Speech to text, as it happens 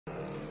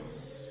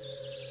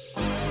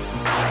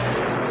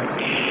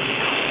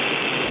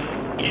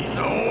It's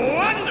a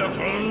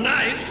wonderful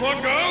night for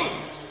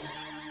ghosts.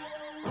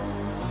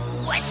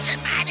 What's the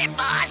matter,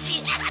 boss?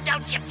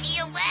 Don't you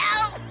feel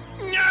well?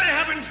 I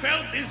haven't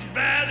felt this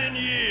bad in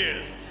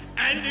years,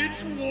 and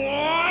it's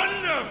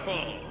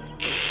wonderful.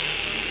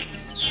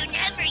 You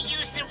never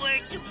use the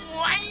word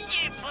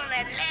wonderful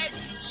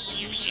unless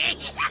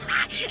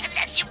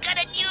you've got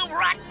a new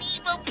rotten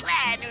evil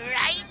plan,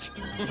 right?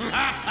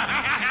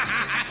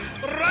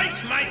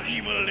 Right, my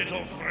evil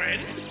little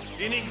friend.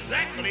 In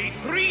exactly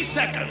 3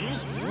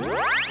 seconds,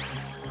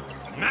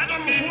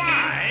 Madam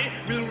Y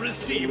will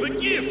receive a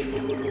gift.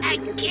 A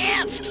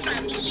gift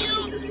from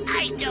you?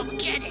 I don't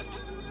get it.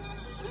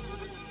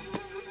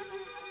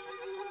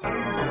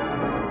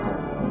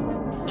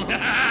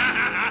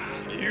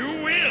 You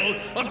will.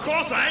 Of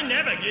course, I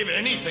never give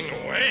anything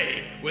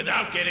away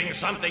without getting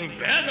something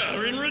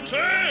better in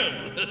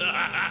return.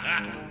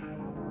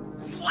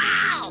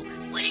 Wow!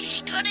 What is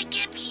she gonna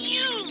give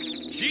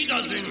you? She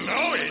doesn't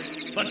know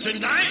it, but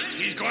tonight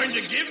she's going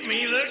to give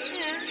me the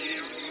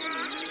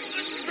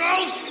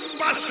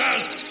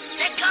Ghostbusters.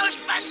 The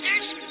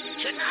Ghostbusters?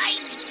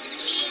 Tonight?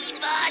 Gee,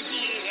 boss,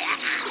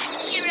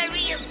 you're a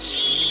real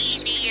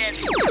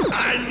genius.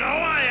 I know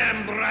I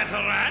am,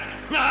 Brat-a-rat.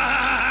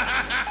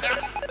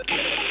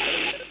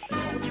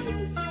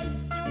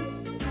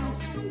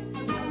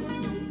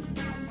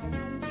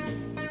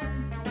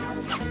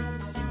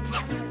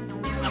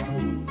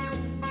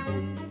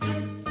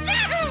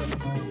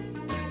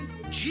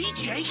 Gee,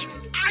 Jake,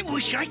 I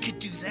wish I could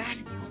do that.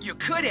 You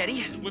could,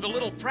 Eddie, with a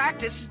little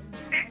practice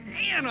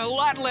and a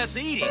lot less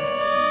eating.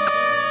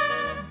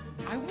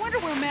 I wonder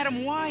where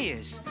Madam Y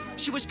is.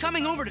 She was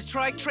coming over to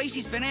try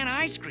Tracy's banana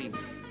ice cream.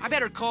 I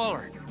better call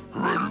her.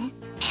 Am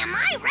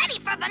I ready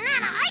for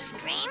banana ice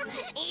cream?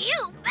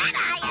 You bet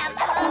I am.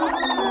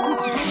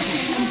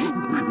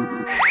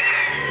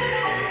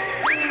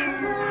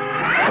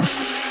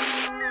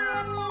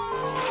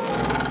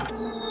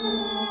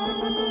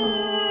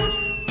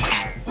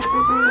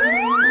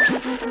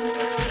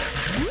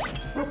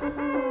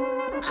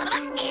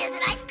 Is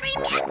it ice cream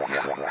yet?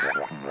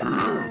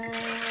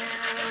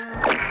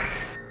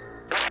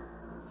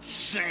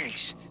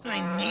 Thanks. I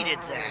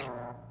needed that.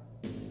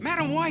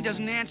 Madam Y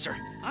doesn't answer.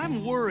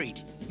 I'm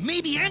worried.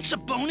 Maybe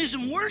Ansa-Bone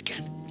isn't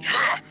working.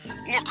 Yeah,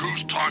 look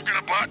who's talking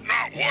about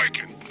not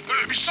working.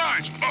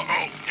 Besides,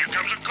 uh-oh, here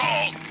comes a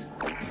call.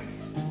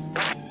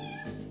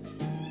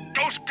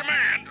 Ghost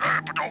command,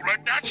 but don't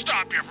let that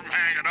stop you from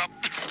hanging up.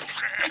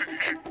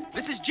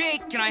 This is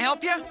Jake. Can I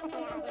help you?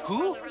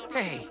 Who?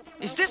 Hey,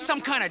 is this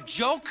some kind of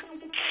joke?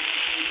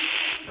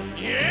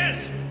 Yes,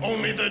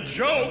 only the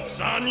joke's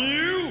on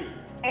you.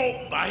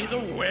 Oh, by the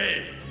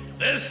way,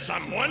 there's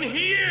someone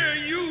here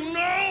you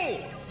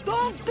know.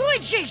 Don't do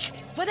it, Jake!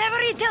 Whatever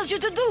he tells you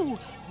to do,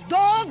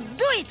 don't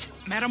do it!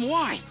 Madam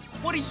Y,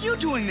 what are you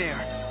doing there?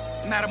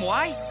 Madam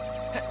Y?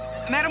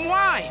 Madam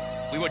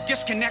Y! We were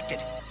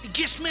disconnected.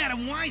 Guess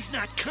Madam Y's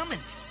not coming.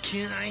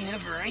 Can I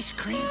have her ice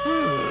cream?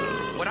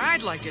 What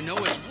I'd like to know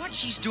is what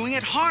she's doing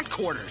at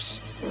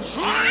Hauntquarters.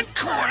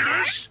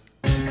 Hauntquarters?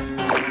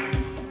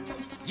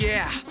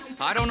 Yeah,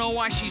 I don't know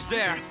why she's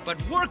there, but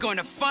we're going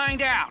to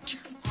find out.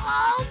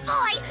 Oh,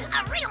 boy,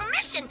 a real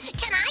mission.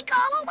 Can I go?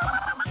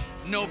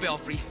 No,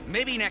 Belfrey.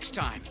 Maybe next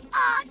time.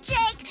 Oh,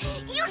 Jake,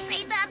 you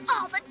say that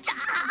all the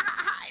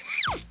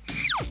time.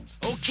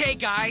 Okay,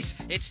 guys,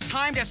 it's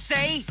time to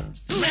say...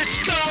 Let's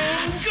go,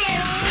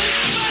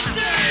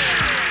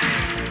 Ghostbusters!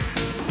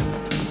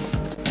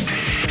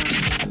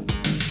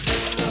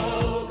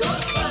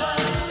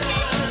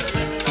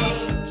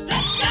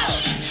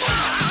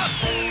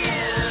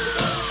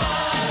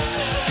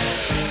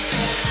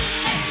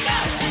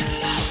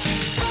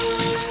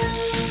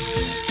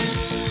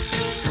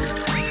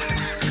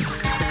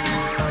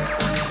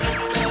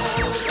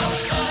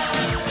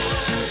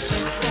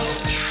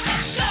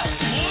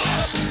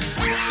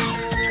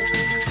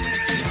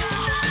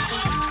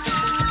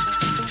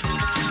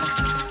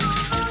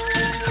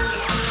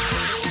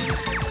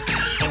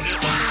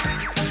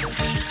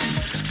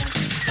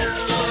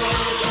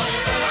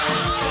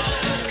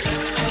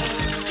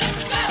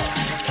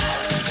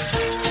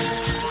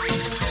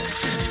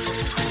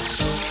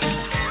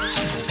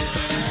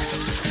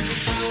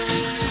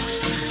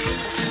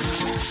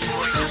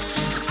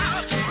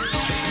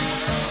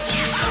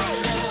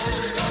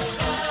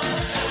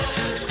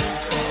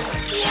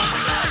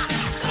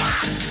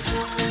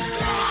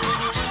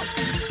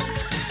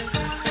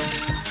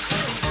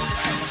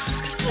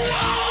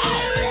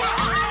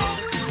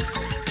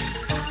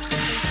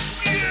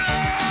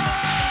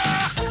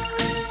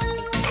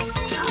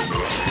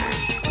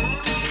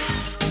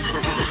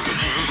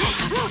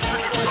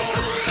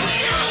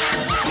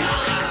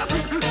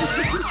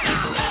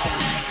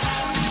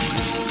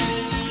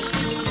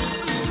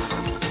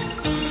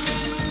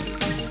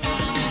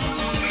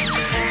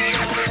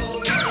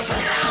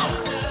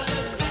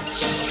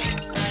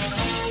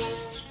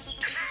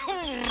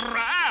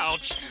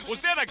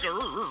 Was that a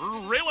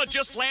gorilla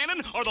just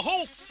landing, or the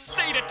whole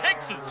state of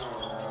Texas?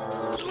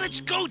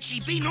 Let's go,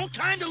 GB. No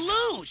time to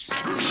lose.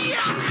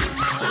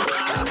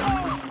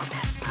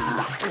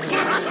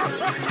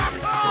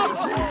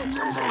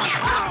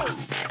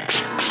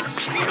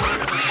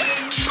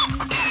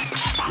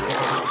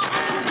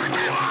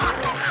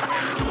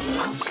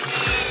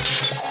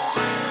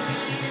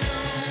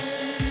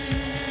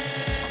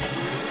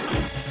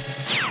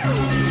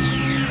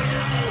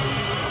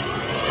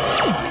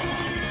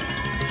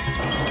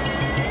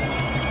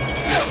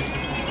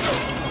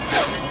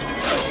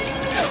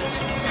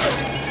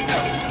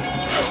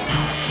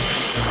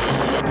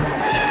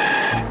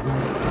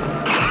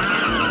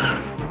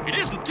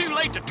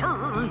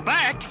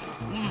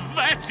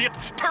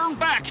 Turn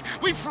back!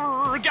 We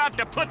forgot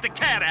to put the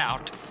cat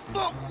out.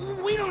 Well,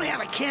 we don't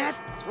have a cat.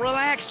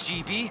 Relax,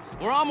 GP.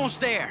 We're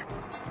almost there.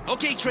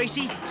 Okay,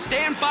 Tracy,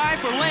 stand by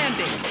for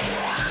landing.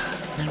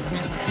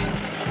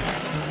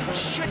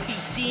 Should be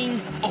seeing...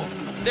 Oh,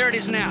 there it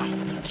is now.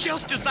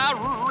 Just as I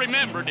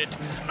remembered it.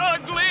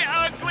 Ugly,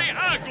 ugly,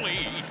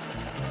 ugly.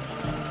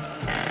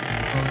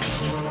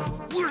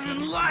 We're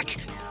in luck.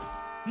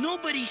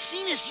 Nobody's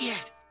seen us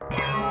yet.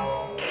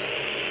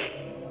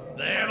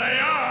 There they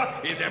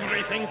are. Is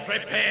everything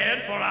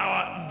prepared for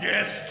our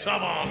guests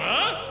of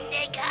honor?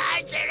 The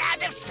guards are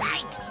out of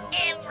sight.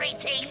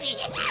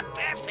 Everything's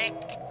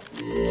perfect.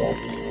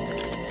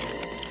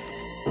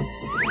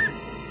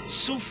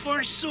 So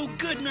far, so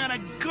good. Not a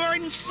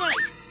guard in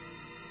sight.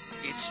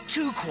 It's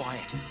too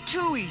quiet,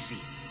 too easy.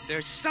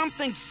 There's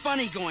something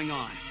funny going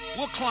on.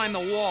 We'll climb the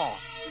wall.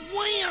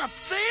 Way up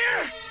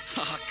there?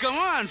 Oh, come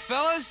on,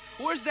 fellas.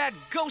 Where's that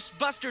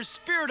Ghostbuster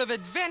spirit of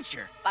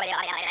adventure?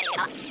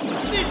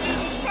 This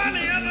is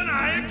funnier than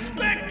I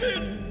expected.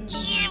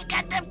 You've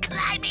got them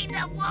climbing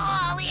the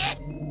wall, yeah?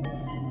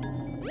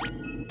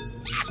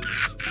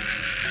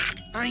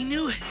 I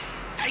knew it.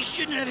 I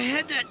shouldn't have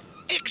had that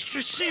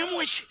extra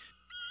sandwich.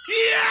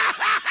 Yeah!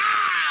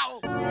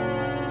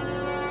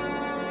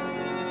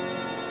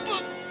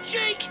 But,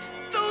 Jake,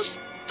 those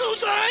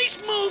eyes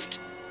moved.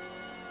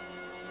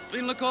 They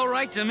look all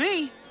right to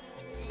me.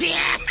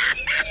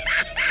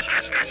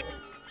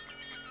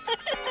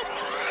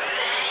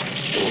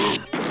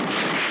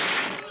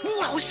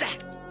 What was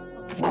that?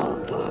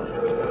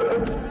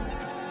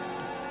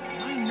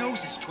 My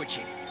nose is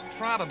twitching.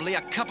 Probably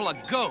a couple of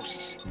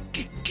ghosts.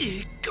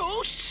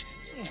 Ghosts?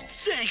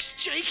 Thanks,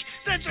 Jake.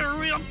 That's a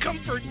real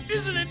comfort,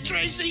 isn't it,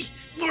 Tracy?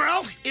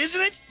 Well,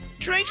 isn't it?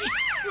 Tracy?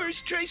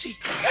 Where's Tracy?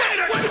 What?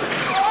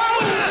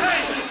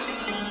 Oh!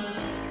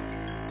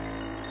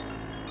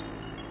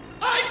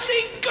 I've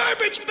seen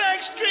garbage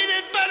bags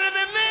treated better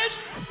than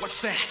this!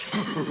 What's that?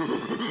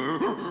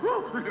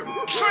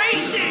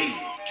 Tracy!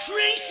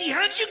 Tracy,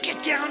 how'd you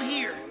get down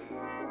here?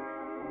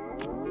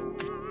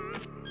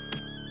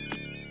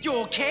 You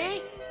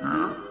okay?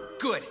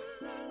 Good.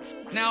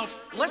 Now,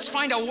 let's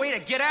find a way to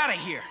get out of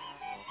here.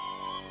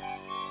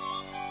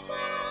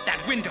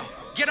 That window.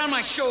 Get on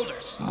my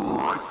shoulders.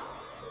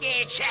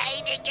 They're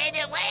trying to get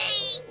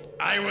away.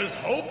 I was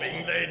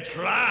hoping they'd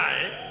try.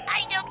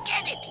 I don't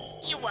get it.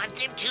 You want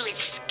them to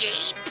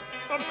escape?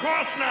 Of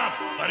course not,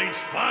 but it's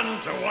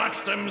fun to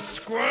watch them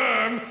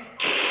squirm.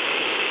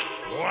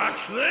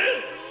 Watch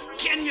this.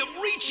 Can you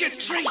reach it,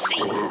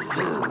 Tracy?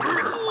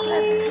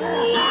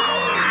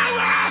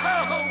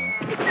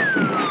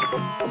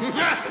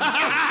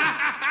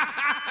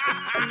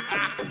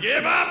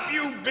 Give up,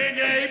 you big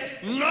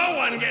ape. No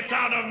one gets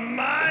out of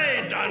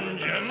my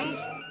dungeons.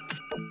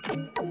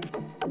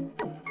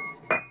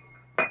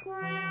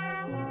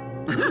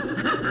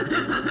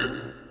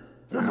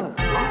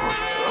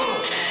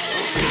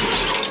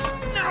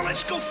 Now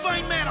let's go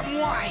find Madam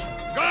Y.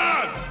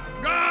 Guards!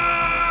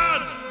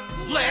 Guards!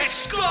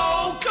 Let's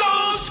go,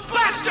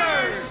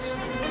 Ghostbusters!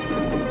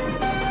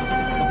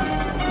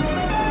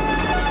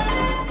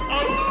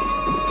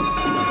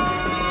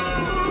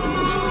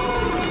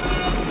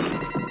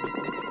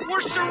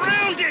 We're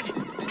surrounded!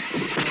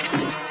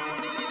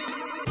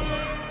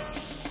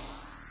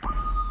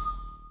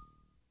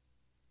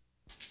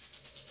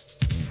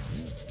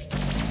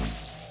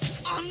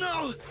 Oh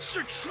no,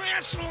 Sir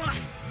Trancelot!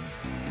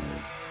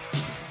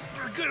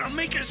 They're gonna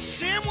make a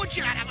sandwich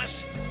out of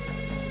us!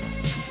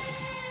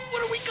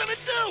 What are we gonna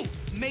do?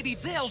 Maybe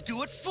they'll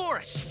do it for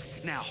us.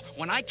 Now,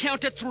 when I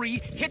count to 3,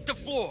 hit the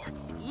floor.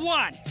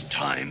 1,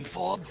 Time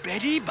for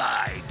Betty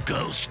Bye,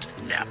 ghost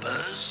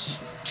nappers.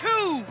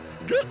 2,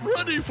 Get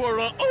ready for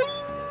a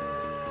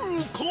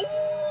cold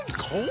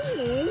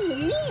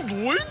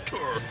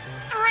winter.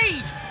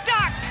 3,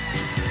 duck!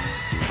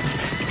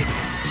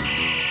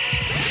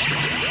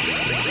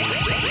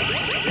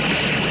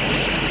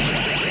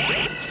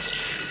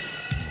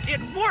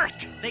 It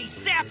worked! They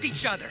zapped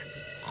each other.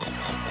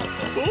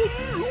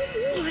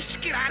 Let's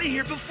get out of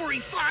here before he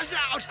thaws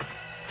out.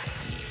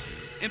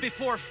 And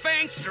before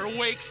Fangster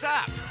wakes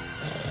up.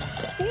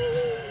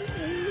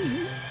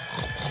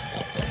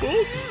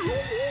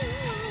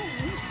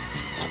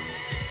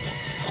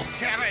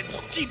 Have a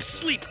deep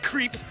sleep,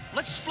 creep.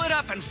 Let's split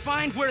up and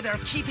find where they're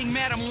keeping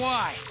Madam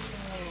Y.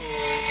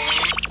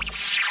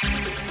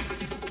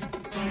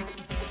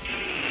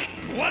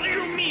 What do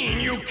you mean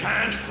you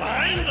can't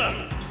find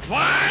them?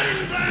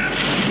 Find them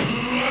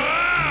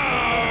now!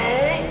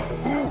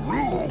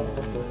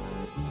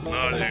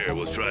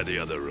 try the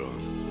other room.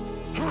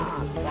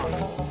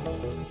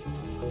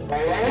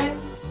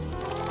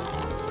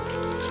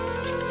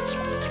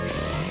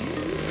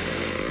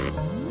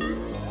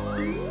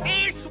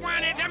 There's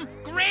one of them.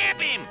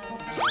 Grab him.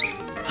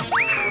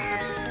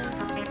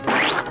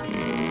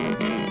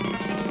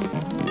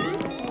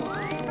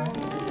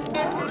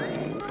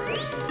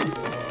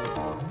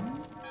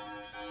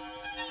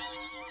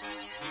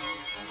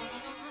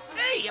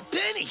 Hey, a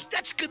penny.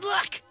 That's good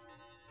luck.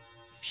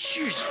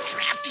 Sure's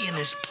drafty in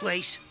this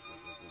place.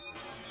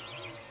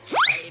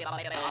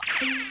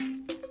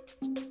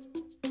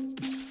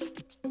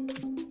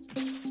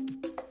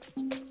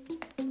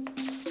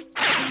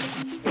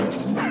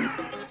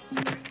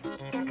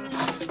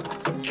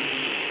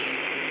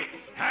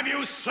 Have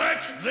you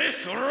searched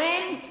this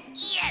room?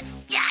 Yes,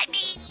 I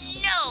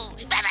mean, no,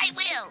 but I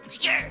will.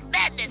 Your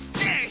madness,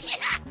 sir.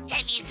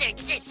 Have you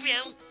searched this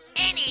room?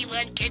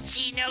 Anyone can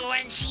see no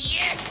one's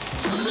here.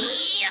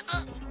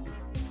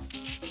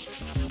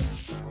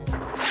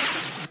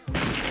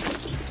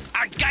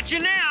 I got you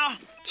now.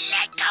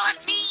 Let go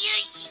of me,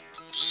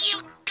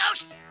 you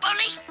ghost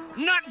bully.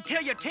 Not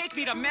until you take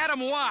me to Madam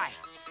Y.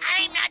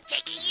 I'm not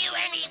taking you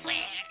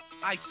anywhere.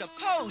 I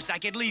suppose I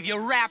could leave you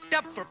wrapped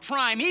up for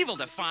prime evil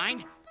to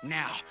find.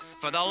 Now,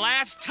 for the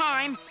last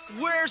time,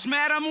 where's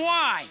Madam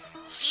Y?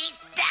 She's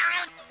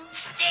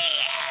downstairs.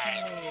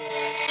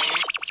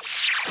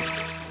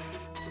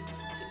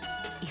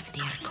 If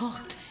they are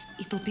caught,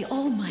 it'll be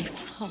all my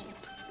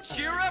fault.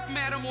 Cheer up,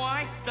 Madam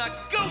Y. The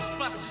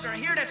Ghostbusters are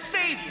here to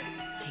save you.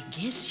 I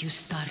guess you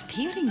start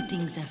hearing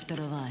things after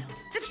a while.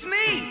 It's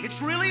me.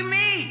 It's really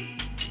me.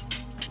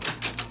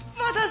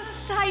 What a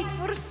sight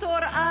for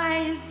sore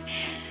eyes.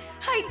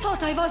 I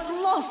thought I was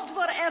lost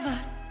forever.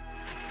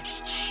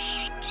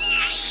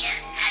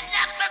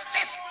 Enough of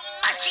this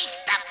mushy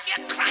stuff.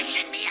 You're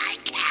crushing me. I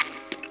can't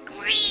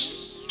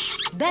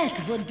breathe. That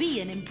would be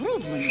an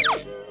improvement.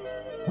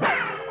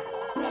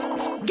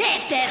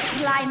 Get that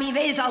slimy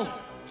weasel!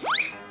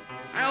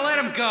 I'll let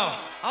him go.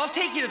 I'll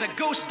take you to the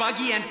Ghost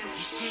Buggy and...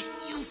 Is it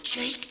you,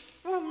 Jake?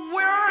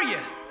 Where are you?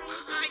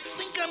 I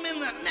think I'm in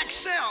the next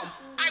cell.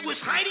 I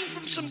was hiding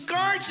from some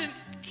guards and,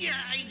 yeah,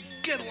 I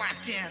got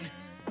locked in.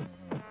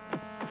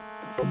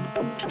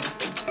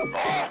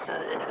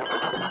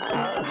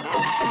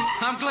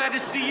 I'm glad to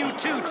see you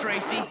too,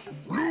 Tracy.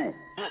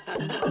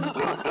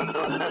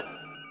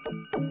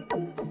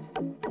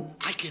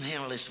 I can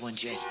handle this one,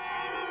 Jake.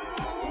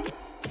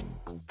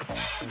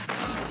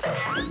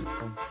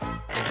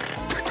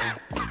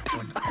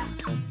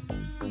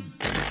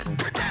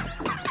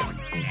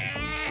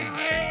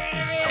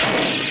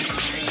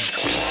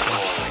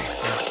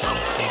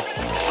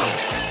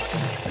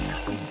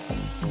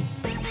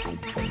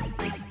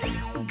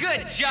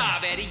 Good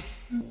job, Eddie.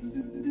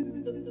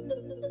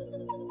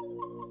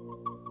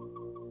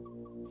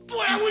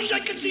 Boy, I wish I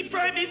could see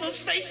Prime Evil's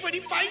face when he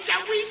finds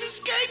out we've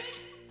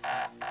escaped.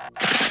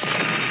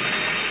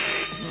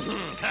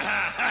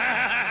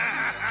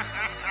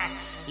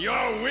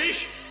 Your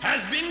wish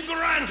has been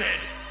granted.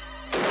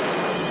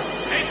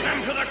 Take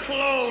them to the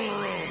clone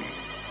room.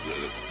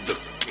 The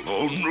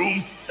clone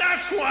room?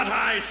 That's what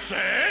I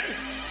said.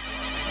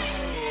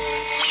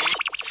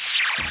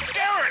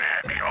 Staring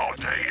at me all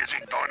day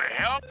isn't gonna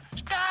help.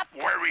 Stop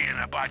worrying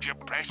about your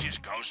precious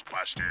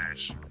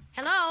Ghostbusters.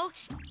 Hello?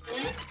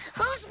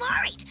 Who's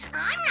worried?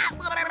 I'm not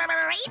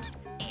worried.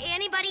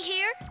 Anybody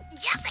here?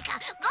 Jessica,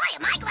 boy,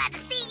 am I glad to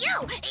see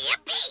you.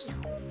 Yippee!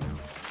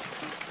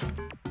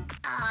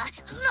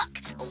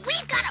 Look,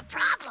 we've got a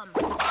problem.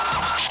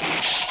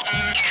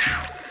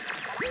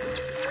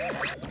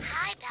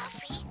 Hi,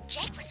 Belfrey.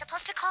 Jake was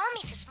supposed to call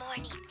me this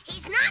morning.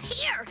 He's not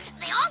here.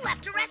 They all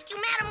left to rescue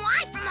Madam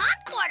Y from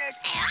Hauntquarters.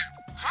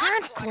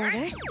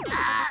 Hauntquarters?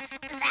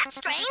 That's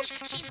strange.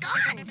 She's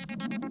gone.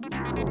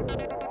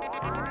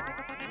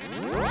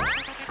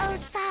 Oh,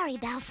 sorry,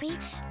 Belfrey,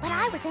 but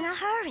I was in a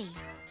hurry.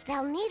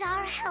 They'll need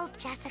our help,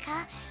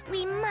 Jessica.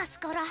 We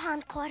must go to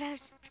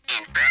Hauntquarters.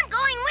 And I'm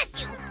going with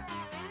you.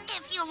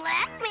 If you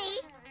let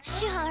me.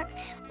 Sure.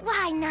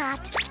 Why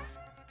not?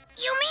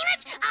 You mean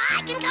it?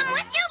 I can come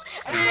with you?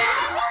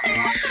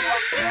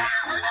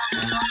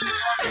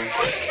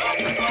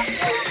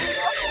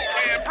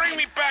 And bring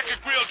me back a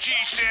grilled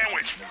cheese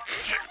sandwich.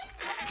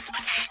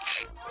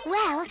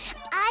 Well,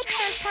 I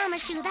can't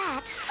promise you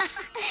that.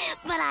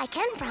 But I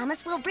can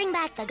promise we'll bring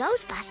back the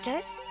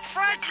Ghostbusters.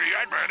 Frankly,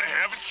 I'd rather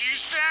have a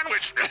cheese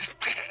sandwich.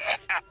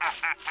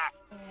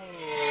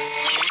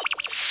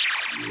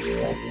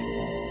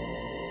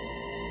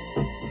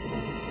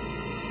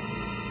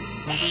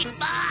 Hey,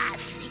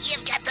 boss,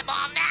 you've got them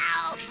all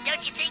now.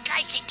 Don't you think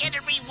I should get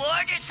a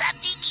reward or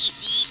something?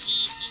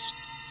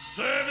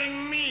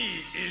 Serving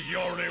me is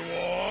your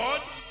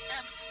reward.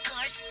 Of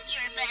course,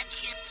 you're a bad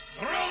ship.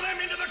 Throw them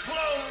into the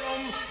clone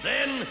room.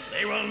 Then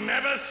they will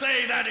never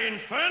say that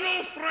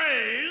infernal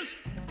phrase.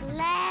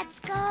 Let's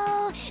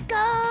go,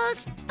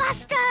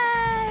 Ghostbusters!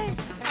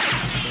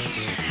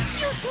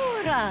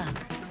 Futura!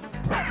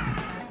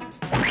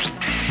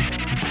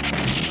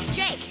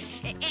 Jake,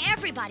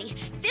 everybody,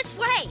 this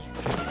way!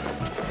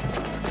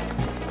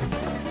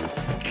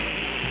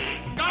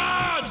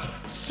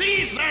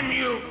 Seize them,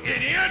 you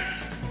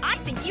idiots! I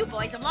think you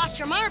boys have lost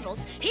your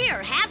marbles.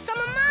 Here, have some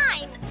of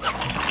mine.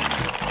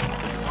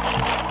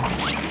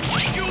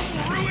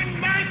 You've ruined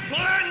my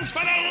plans for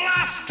the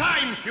last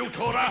time,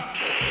 Futura!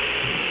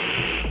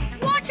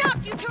 Watch out,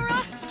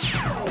 Futura!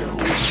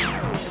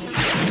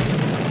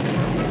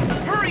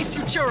 Hurry,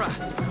 Futura!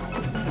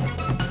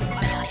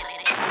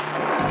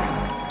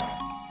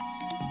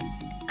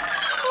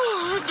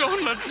 Oh,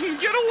 don't let them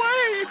get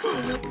away!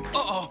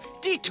 Uh-oh,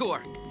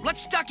 detour.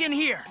 Let's duck in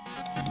here.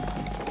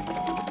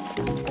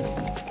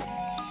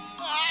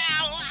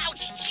 Oh,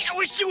 ouch! I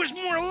wish there was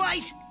more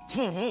light.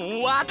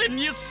 Why didn't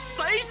you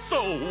say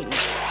so?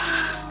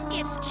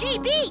 It's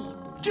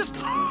GB. Just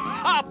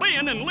hop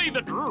in and leave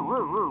it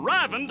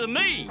driving to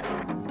me.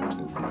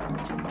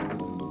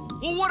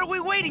 Well, what are we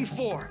waiting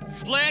for?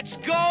 Let's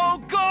go!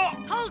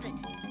 Hold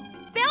it.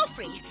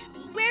 Belfrey.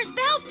 Where's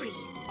Belfrey?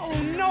 Oh,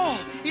 no.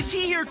 Is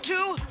he here,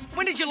 too?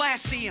 When did you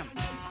last see him?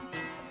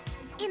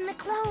 In the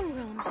clone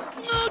room.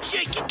 No,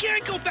 Jake, you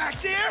can't go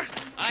back there.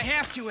 I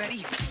have to,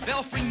 Eddie.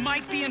 Belfrey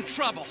might be in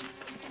trouble.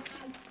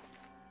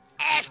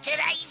 After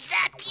I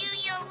zap you,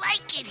 you'll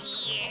like it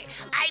here.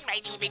 I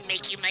might even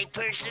make you my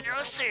personal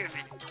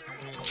servant.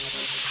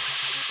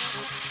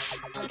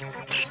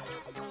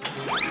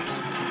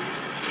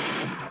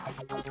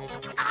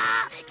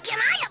 Can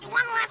I have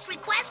one last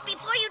request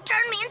before you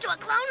turn me into a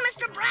clone,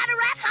 Mr.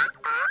 Bratterat, huh?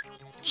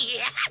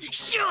 Yeah,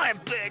 sure,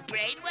 Bird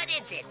Brain. What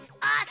is it?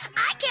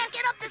 I can't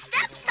get up the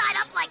steps tied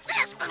up like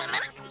this.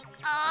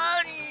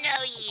 Oh,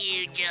 no,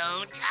 you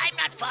don't. I'm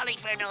not falling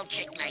for an old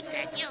trick like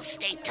that. You'll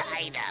stay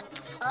tied up.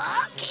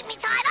 Oh, keep me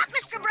tied up,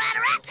 Mr.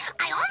 Bratterat.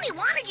 I only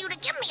wanted you to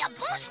give me a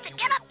boost to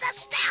get up the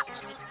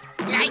steps.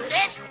 Like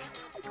this?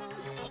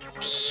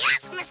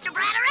 Yes, Mr.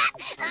 Bratterat.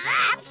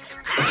 That's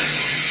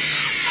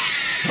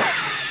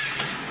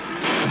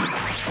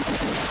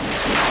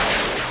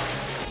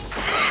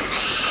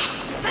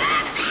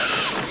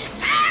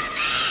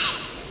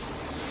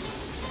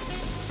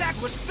That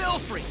was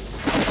Belfrey.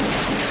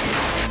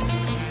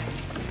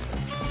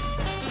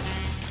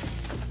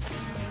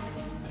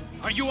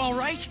 Are you all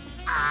right?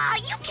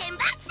 You came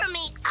back for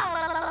me.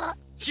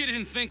 You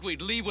didn't think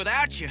we'd leave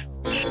without you.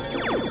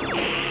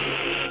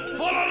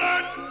 Full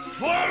alert!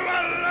 Full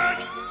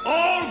alert!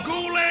 All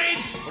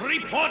Ghoulaids,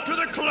 report to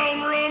the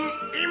clone room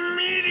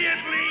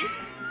immediately!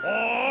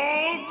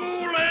 All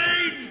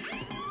Ghoulaids!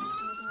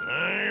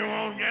 You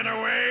won't get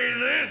away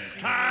this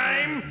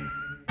time!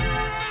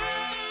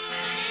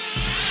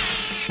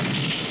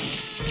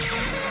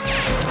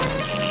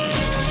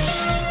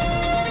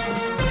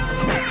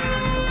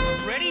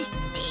 Ready?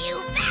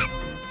 You bet.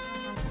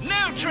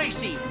 Now,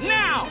 Tracy,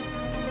 now!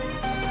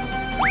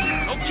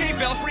 Okay,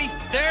 Belfrey,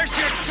 there's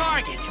your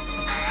target.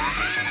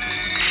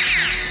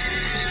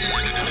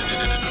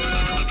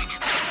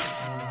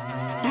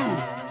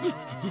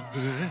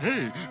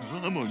 Hey,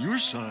 I'm on your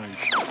side.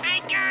 I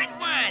got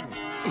one.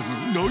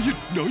 No, you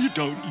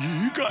don't.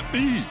 You got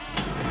me.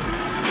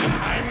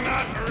 I'm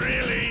not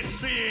really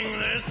seeing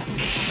this.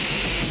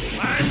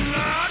 I'm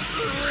not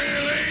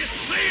really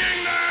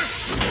seeing this!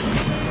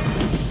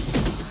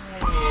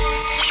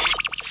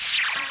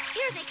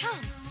 Here they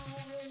come.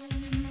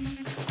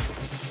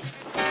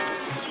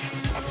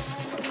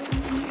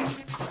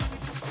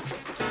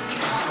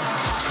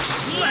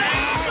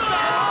 Let's go,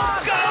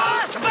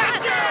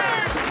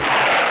 Ghostbusters!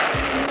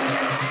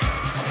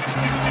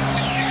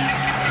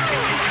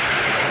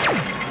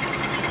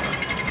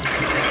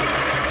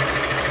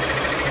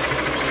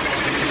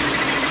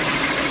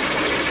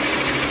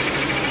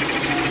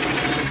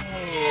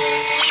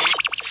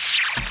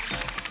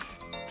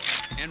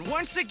 And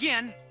once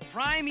again,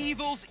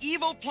 Primeval's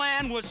evil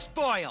plan was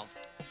spoiled.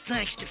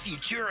 Thanks to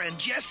Futura and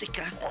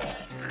Jessica.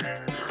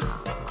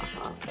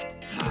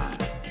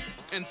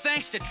 And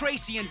thanks to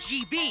Tracy and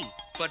GB.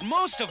 But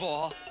most of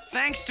all,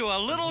 thanks to a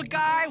little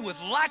guy with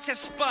lots of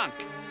spunk.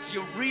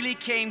 You really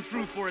came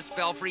through for us,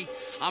 Belfrey.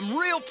 I'm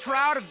real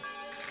proud of...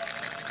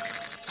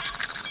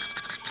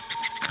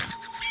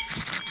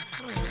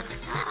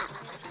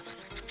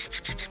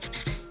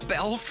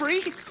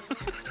 Belfrey?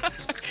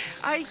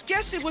 I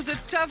guess it was a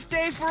tough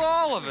day for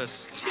all of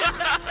us.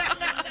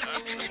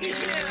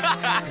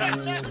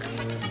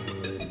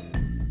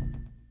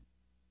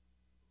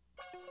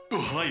 Oh,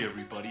 hi,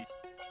 everybody.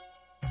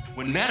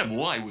 When Madame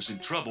Y was in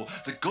trouble,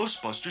 the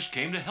Ghostbusters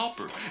came to help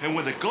her. And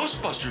when the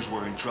Ghostbusters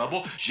were in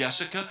trouble,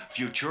 Jessica,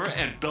 Futura,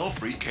 and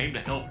Belfrey came to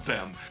help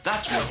them.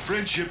 That's what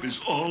friendship is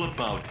all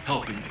about,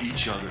 helping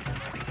each other.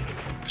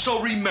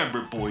 So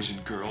remember, boys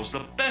and girls,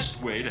 the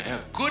best way to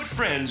have good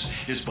friends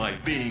is by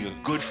being a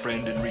good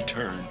friend in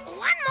return.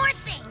 One more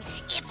thing.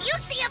 If you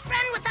see a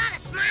friend without a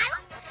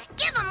smile,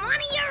 give him one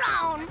of your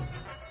own.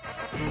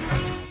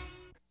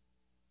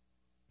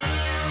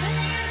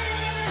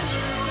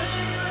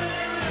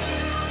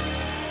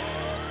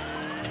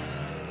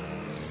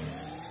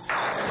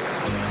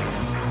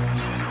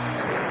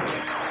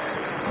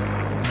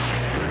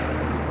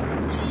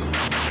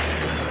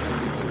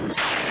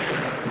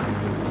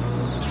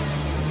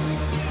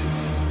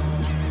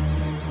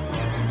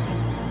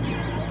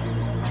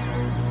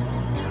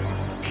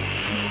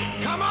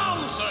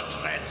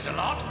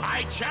 Lancelot,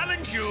 I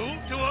challenge you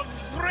to a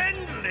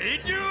friendly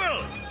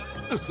duel.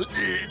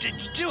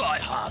 Do I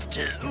have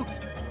to?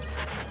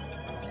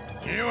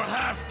 You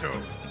have to.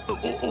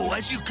 Oh,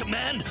 as you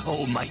command,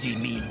 oh mighty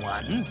mean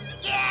one.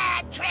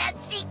 Yeah,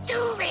 Tracy,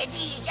 do it,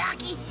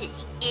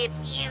 if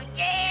you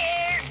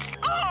dare.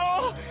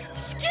 Oh,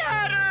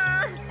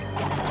 scatter!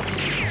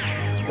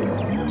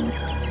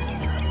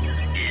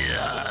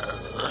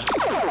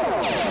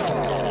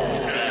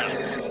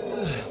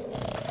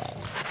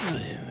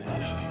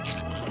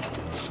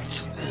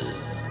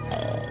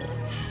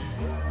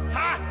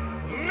 Ha!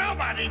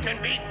 Nobody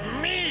can beat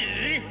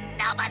me!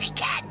 Nobody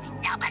can.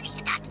 Nobody,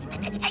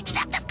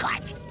 except, of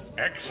course.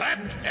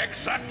 Except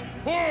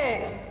who?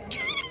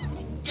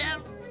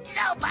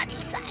 Nobody,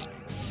 sir.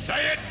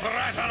 Say it,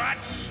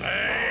 Bratarat,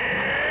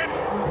 say it!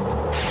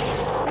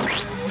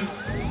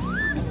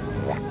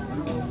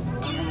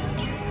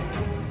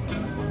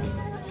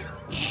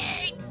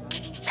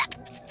 Except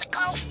the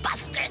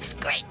Ghostbusters,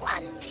 great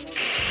one.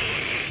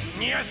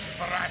 Yes,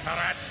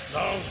 Bratarat,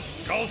 those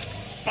ghost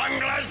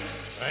bunglers,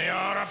 they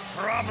are a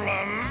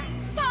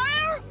problem.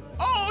 Sire?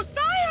 Oh,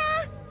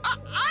 sire!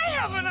 I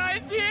have an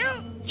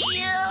idea.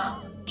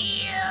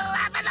 You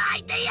have an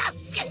idea?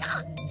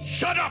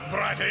 Shut up,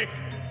 Bratty!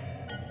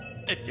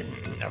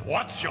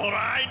 What's your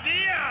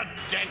idea,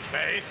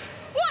 Dentface?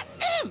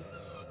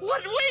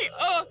 What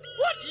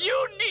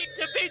you need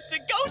to beat the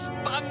ghost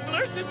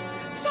bunglers is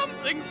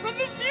something from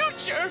the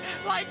future,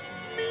 like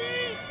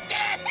me.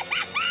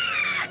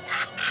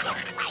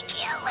 Like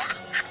you.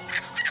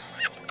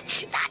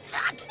 That's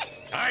not.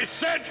 I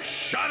said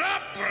shut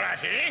up,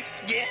 Bratty!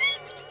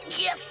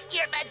 Yes,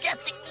 your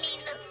majestic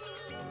meanness.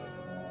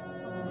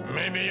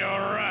 Maybe you're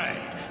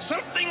right.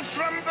 Something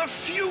from the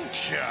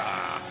future.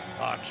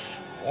 But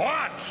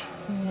what?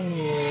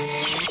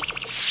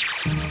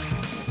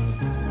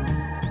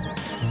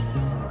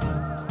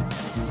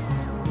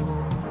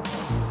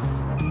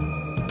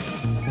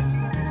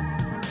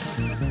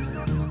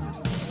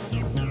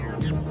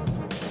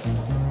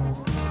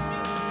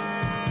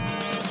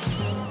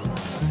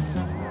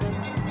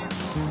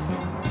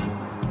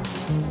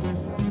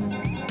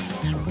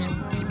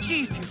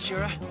 Gee,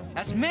 Futura,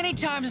 as many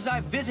times as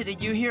I've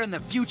visited you here in the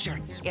future,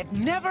 it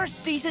never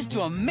ceases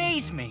to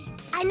amaze me.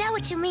 I know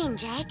what you mean,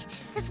 Jake.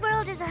 This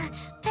world is a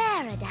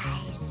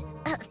paradise.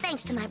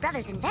 Thanks to my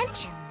brother's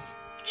inventions.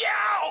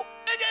 Yo!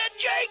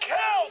 Jake,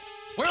 help!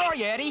 Where are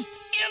you, Eddie?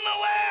 In the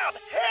lab!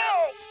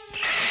 Help!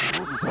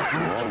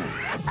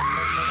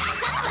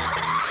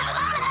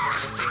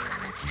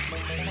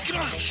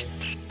 Gosh,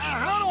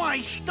 how do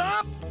I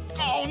stop?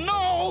 Oh,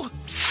 no!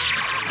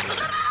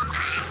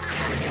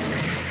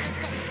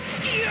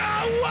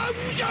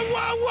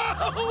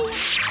 Whoa!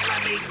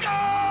 Let me go!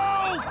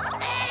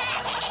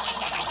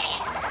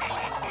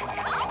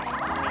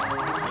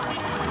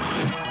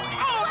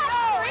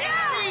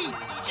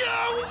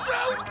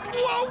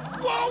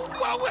 Whoa!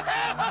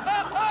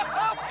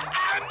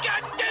 I'm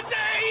getting dizzy!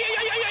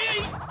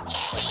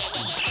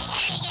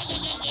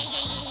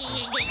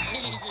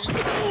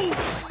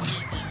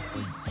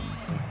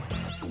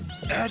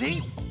 Eddie,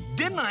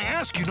 didn't I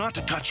ask you not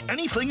to touch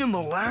anything in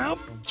the lab?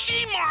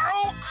 Gee,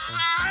 Morrow,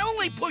 I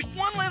only pushed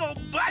one little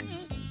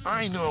button.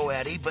 I know,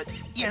 Eddie, but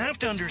you have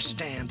to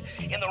understand,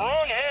 in the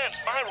wrong hands,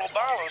 my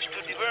robalos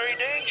could be very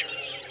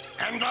dangerous.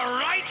 And the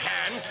right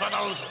hands for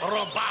those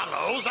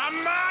robalos are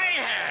my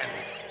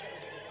hands.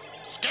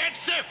 Scared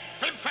stiff,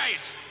 flip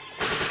face.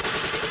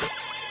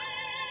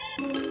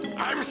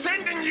 I'm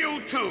sending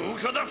you two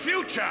to the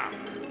future.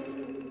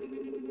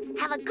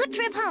 Have a good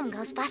trip home,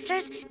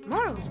 Ghostbusters.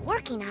 Morrow's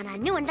working on a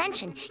new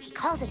invention. He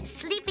calls it a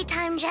sleepy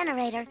time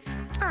generator.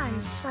 I'm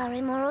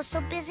sorry Morrow's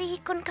so busy he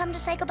couldn't come to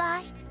say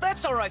goodbye.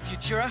 That's all right,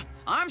 Futura.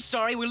 I'm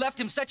sorry we left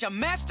him such a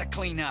mess to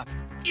clean up.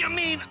 You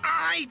mean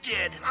I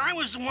did? I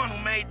was the one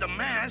who made the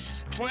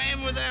mess,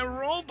 playing with that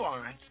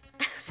robot.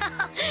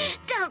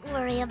 Don't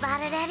worry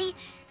about it, Eddie.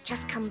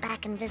 Just come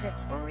back and visit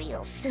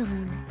real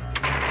soon.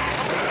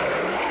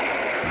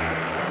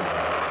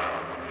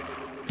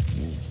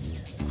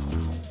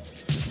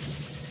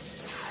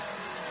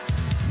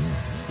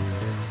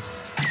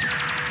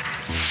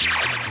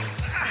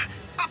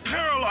 A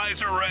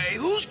paralyzer ray.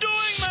 Who's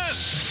doing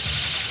this?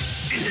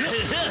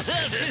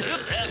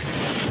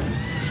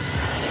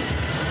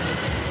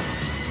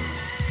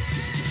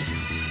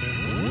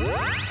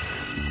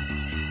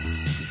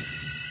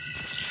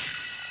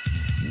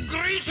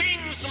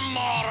 Greetings,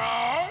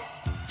 Morrow.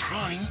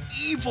 Prime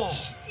evil.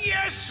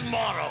 Yes,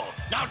 Morrow.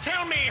 Now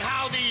tell me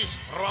how these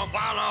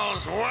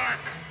robalos work.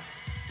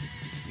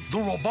 The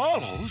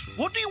robalos?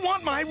 What do you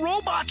want my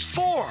robots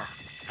for?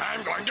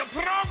 I'm going to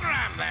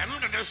program them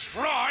to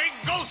destroy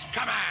Ghost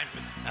Command.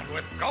 And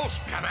with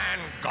Ghost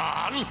Command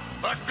gone,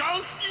 the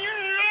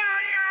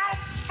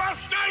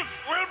Ghostbusters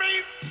will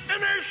be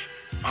finished.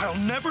 I'll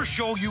never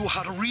show you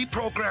how to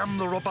reprogram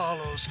the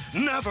robalos.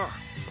 Never.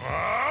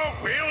 Oh,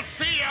 we'll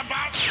see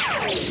about...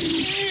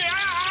 You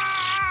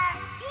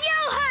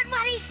heard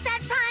what he said,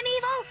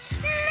 Primeval.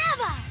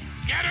 Never!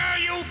 Get her,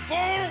 you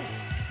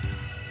fools!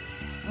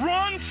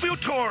 Run,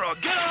 Futura!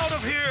 Get out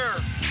of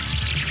here!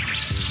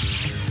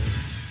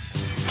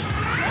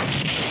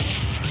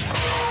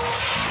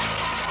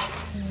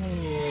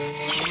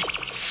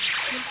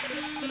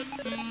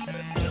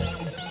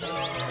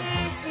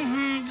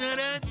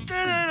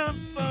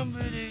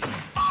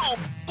 Oh,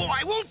 boy,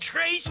 won't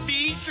Trace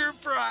be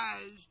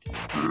surprised?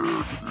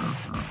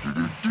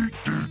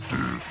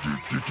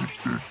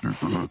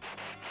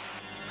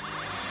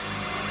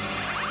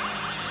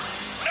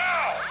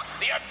 Now,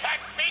 the attack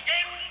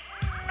begins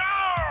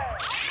now!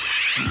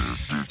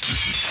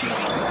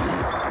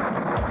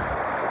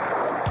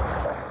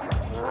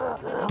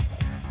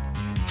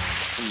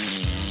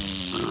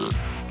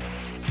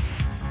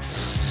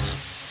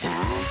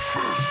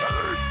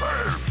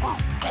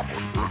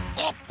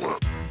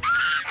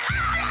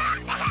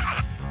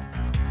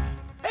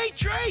 Hey,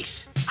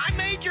 Trace, I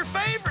made your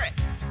favorite.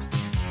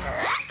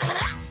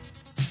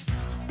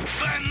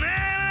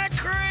 Banana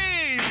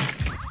cream.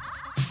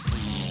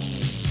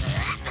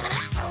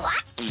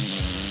 What?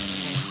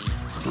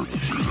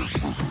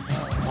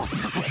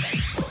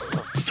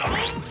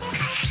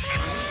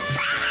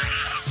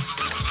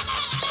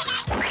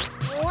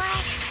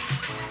 What?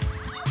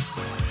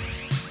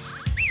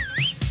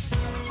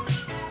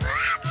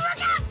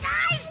 Look out,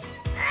 guys!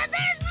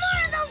 There's more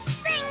of those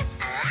things!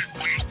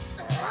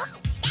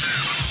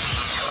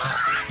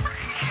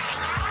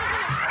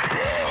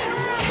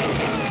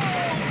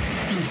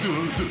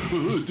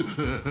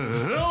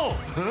 Help!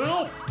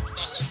 Help!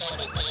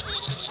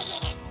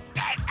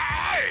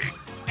 Hey!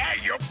 Hey,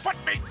 you put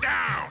me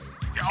down!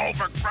 You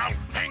overgrown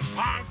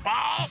ping-pong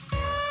ball!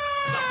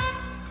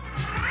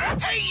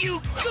 Hey,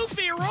 you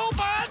goofy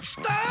robot,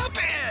 stop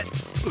it!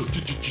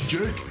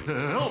 Jake,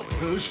 help!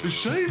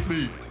 Save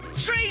me!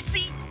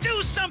 Tracy,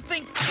 do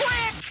something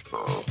quick!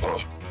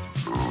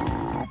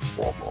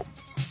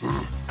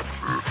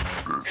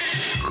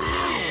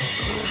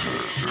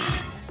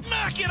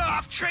 Knock it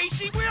off,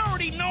 Tracy. We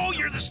already know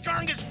you're the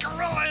strongest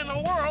gorilla in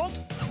the world.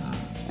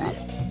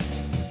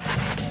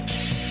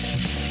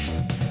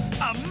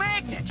 A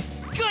magnet!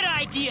 Good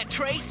idea,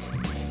 Trace!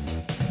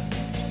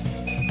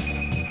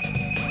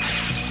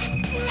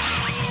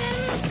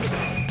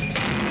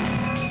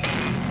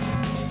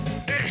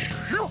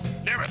 Phew!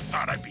 Never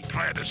thought I'd be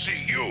glad to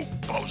see you,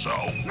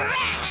 bozo.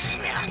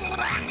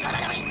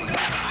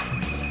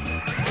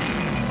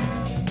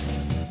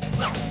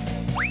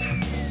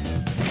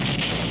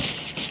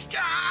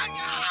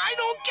 I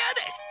don't get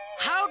it.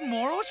 How'd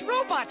Moro's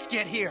robots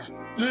get here?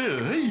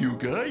 Hey, you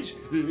guys.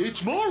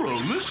 It's Moro,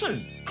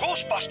 listen.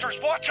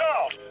 Ghostbusters, watch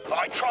out.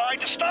 I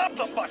tried to stop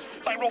them, but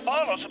my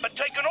robotos have been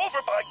taken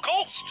over by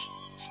ghosts.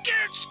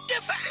 Scared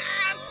stiff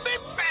and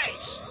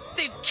fit-face.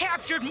 They've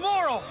captured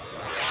Moro!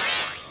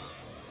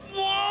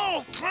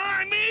 Whoa,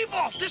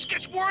 primeval. This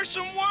gets worse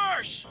and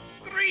worse.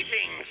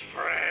 Greetings,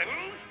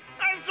 friends.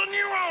 As the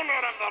new owner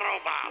of the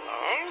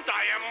Robalos,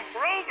 I am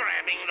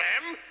programming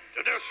them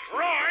to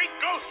destroy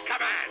Ghost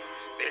Command.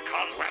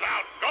 Because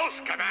without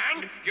Ghost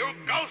Command, you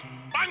Ghost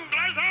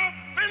Bunglers are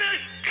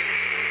finished!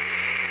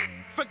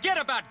 Forget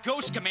about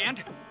Ghost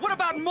Command. What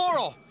about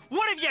Moro?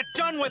 What have you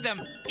done with him?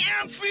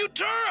 And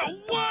Futura.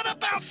 What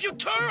about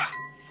Futura?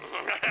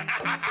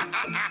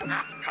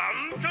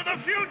 Come to the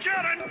future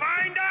and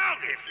find out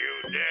if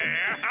you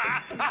dare.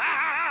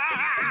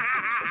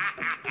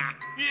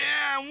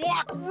 Yeah, and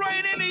walk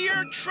right into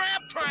your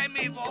trap,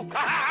 primeval.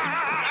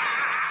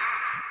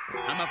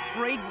 I'm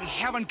afraid we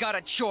haven't got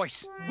a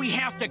choice. We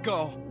have to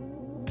go.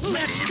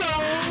 Let's go,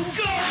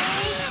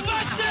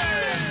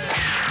 Ghostbusters!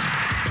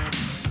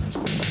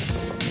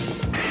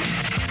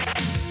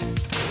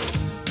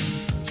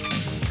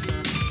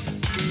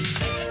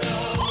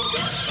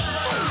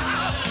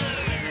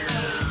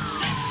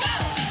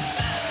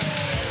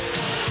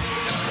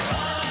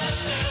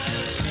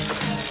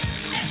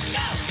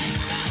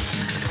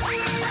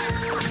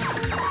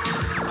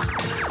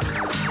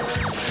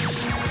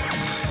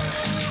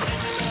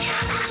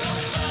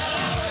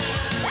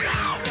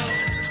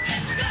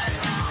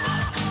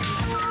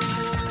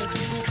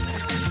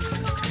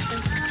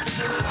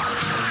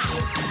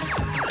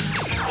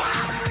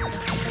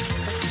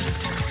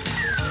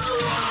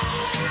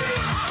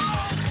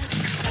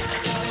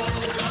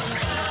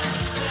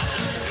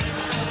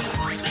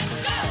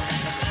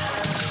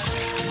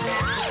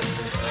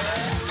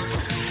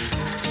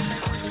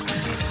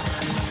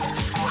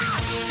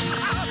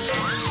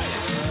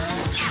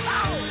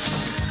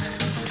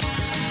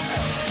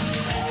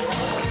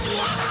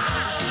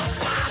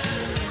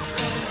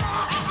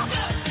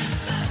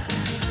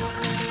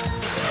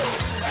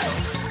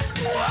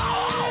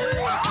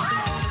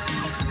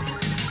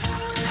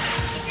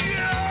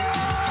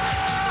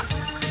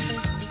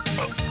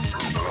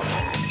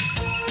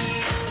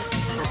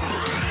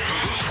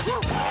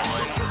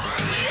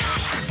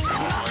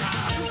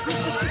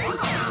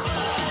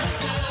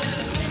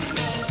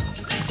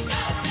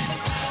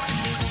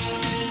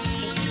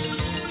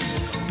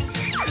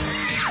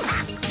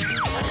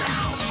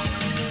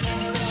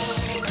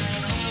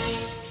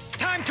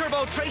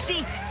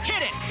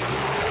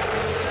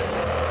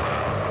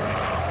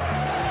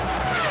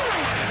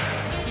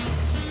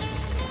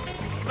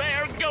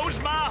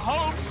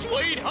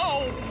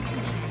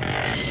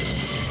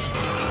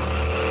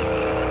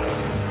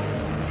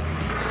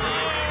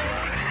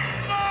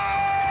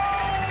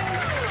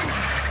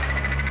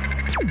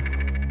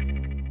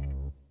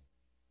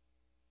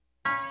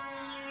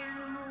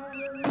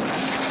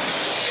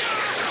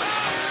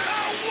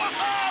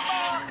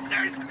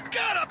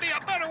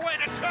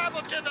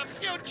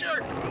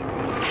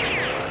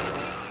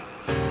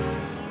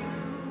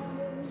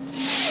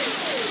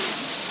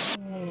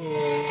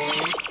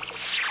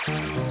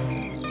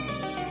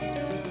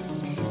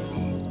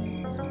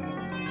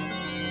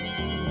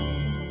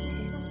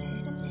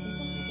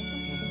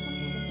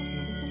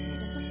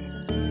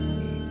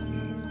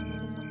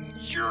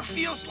 Sure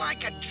feels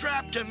like a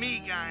trap to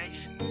me,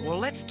 guys. Well,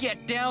 let's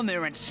get down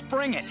there and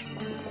spring it.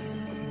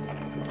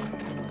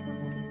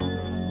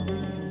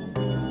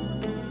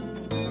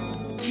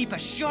 Keep a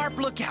sharp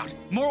lookout.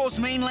 Morrow's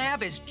main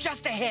lab is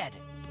just ahead.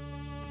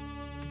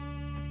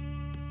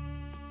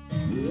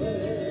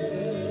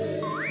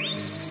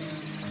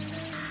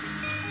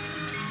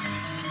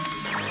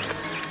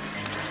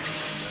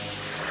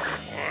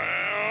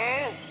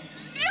 Well,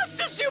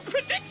 just as you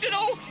predicted,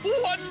 oh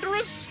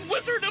wondrous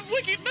wizard of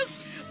wickedness,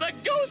 the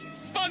Ghost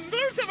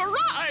Bunglers have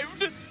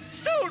arrived.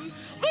 Soon,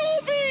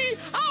 they'll be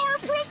our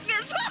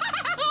prisoners.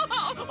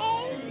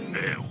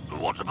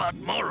 What about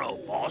Morrow,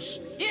 boss?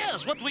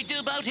 Yes, what do we do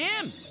about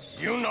him?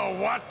 You know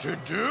what to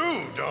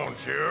do,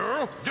 don't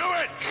you? Do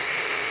it!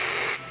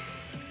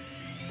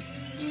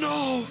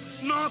 No,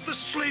 not the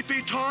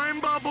sleepy time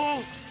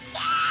bubble.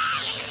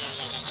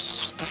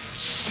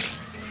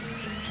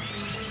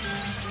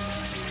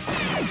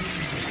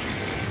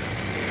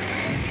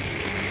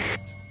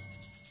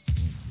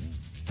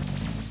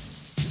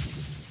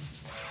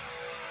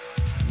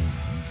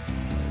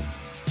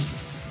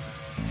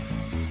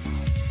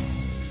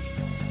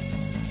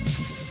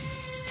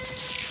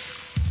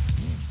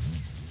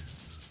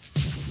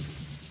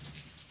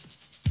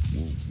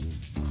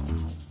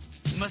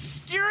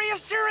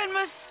 Mysteriouser and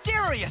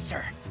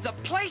mysteriouser. The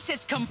place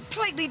is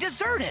completely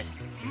deserted.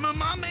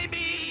 Mama, maybe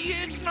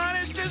it's not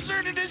as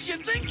deserted as you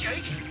think,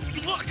 Jake.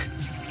 Look.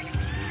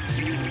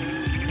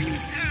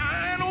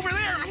 And over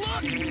there,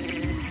 look.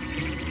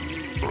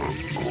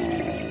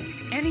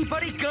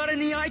 Anybody got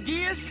any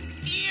ideas?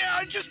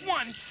 Yeah, just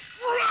one.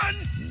 Run!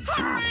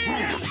 Hurry!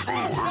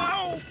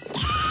 Oh!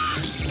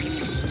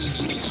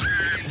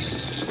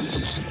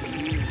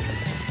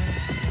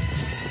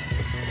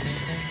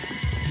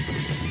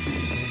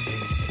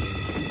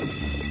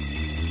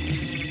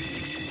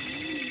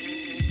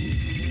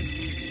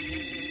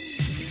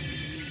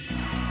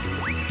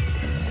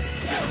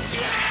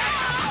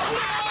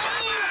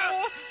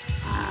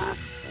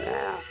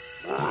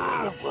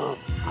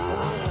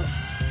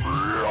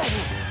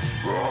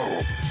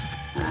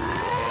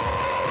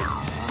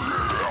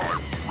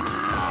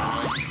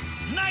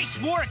 Nice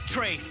work,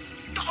 Trace.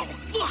 Oh,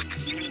 look!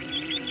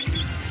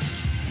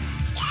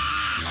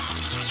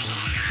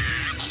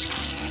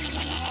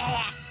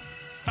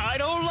 I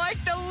don't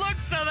like the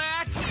looks of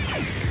that.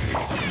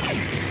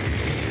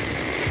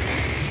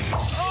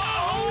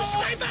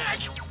 Oh, stay back!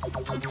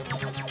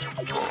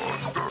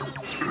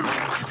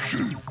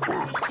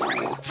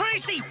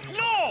 Tracy,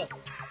 no!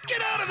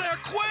 Get out of there,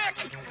 quick!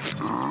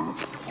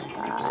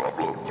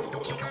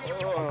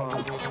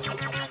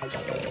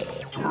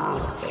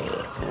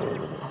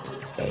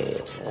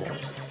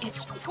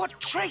 It's put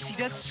Tracy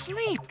to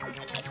sleep.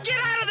 Get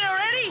out of there,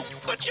 Eddie!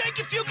 But Jake,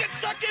 if you get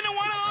sucked into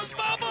one of those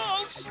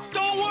bubbles...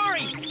 Don't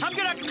worry, I'm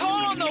gonna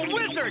call on the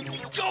wizard.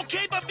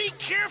 Okay, but be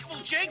careful,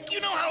 Jake.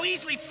 You know how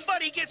easily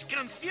Fuddy gets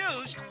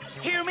confused.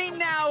 Hear me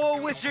now, oh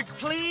wizard,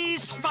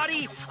 please,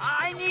 Spuddy.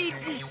 I need...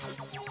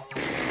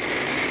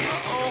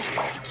 Uh-oh.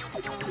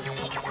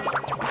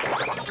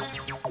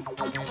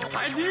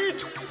 I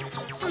need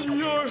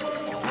your...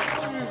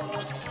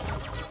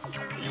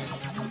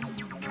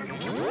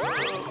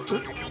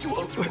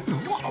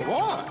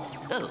 What?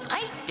 Oh,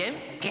 I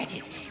don't get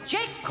it.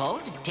 Jake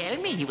called to tell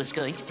me he was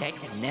going to take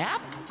a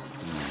nap.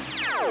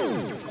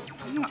 Oh,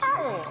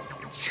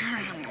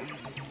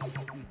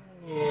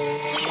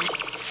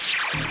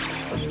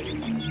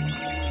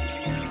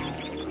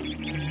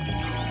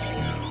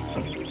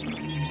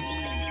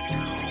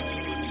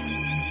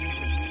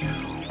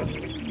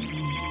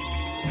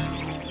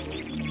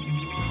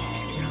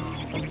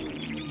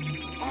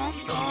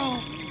 no.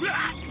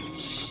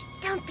 Shh,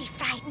 don't be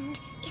frightened.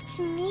 It's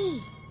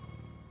me.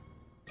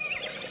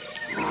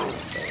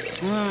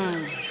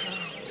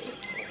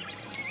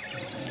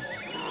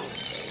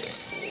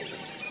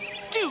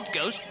 Two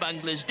ghost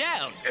bunglers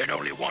down. And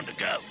only one to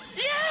go.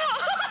 Yeah!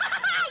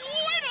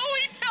 When do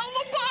we tell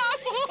the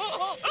boss?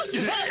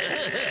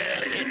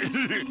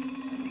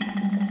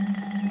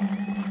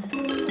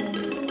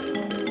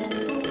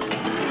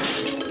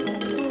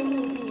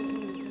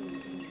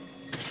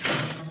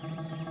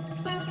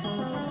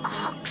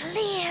 All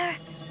clear.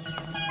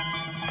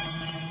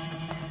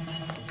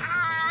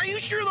 Are you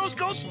sure those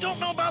ghosts don't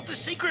know about the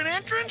secret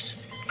entrance?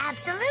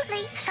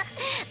 Absolutely.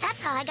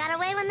 That's how I got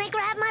away when they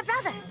grabbed my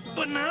brother.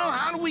 But now,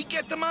 how do we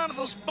get them out of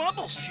those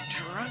bubbles,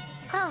 Futura?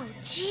 Oh,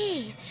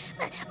 gee.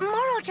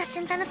 Morrow just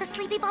invented the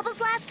sleepy bubbles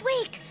last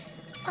week.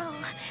 Oh,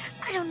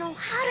 I don't know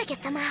how to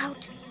get them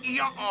out.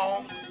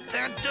 Uh-oh,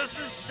 that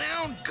doesn't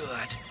sound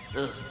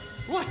good.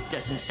 What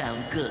doesn't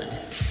sound good?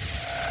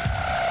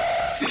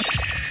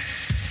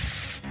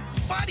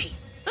 Fuddy!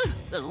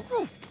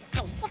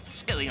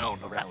 What's going on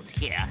around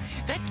here?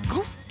 That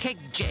goof-keg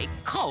Jake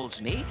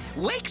calls me,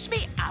 wakes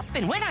me up,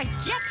 and when I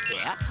get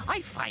here,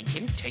 I find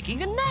him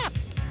taking a nap.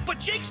 But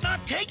Jake's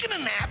not taking a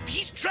nap.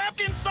 He's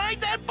trapped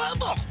inside that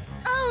bubble.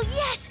 Oh,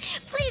 yes.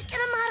 Please get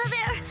him out of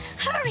there.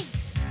 Hurry.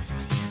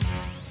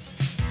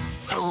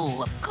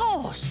 Oh, of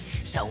course.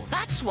 So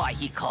that's why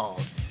he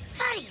called.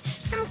 Fuddy,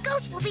 some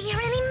ghosts will be here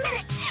any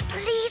minute.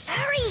 Please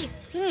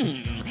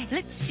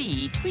Let's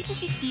see.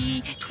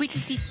 Tweedledee,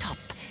 tweedledee top.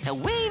 A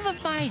wave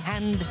of my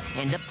hand,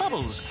 and the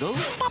bubbles go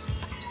pop.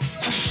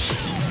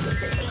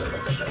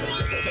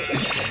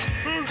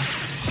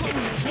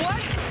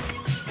 What?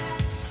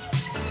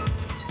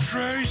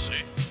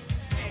 Tracy.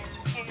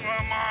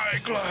 Am I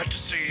glad to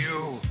see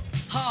you?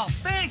 Oh,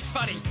 thanks,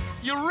 buddy.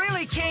 You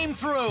really came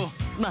through.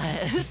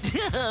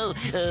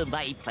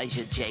 My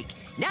pleasure, Jake.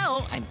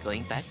 Now I'm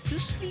going back to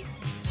sleep.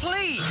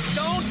 Please,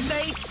 don't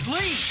say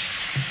sleep.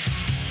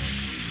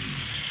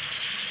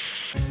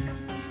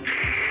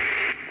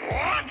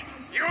 What?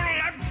 You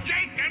left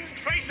Jake and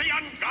Tracy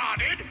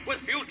unguarded,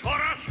 with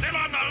Futura still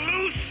on the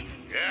loose?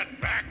 Get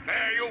back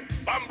there, you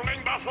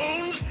bumbling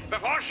buffoons,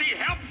 before she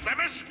helps them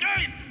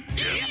escape!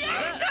 Yes,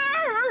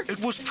 sir! It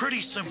was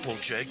pretty simple,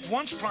 Jake.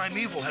 Once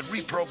Primeval had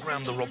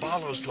reprogrammed the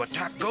Robalos to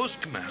attack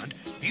Ghost Command,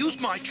 he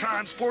used my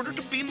transporter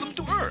to beam them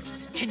to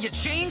Earth. Can you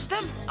change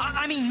them?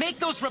 I mean, make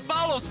those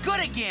Robalos good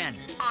again.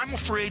 I'm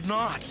afraid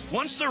not.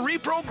 Once they're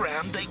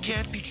reprogrammed, they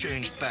can't be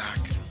changed back.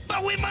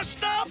 But we must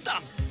stop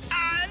them!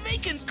 They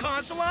can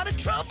cause a lot of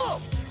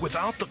trouble.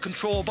 Without the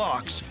control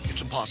box,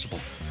 it's impossible.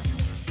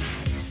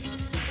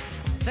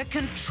 The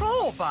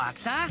control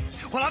box, huh?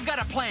 Well, I've got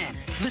a plan.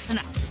 Listen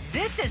up.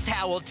 This is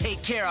how we'll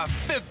take care of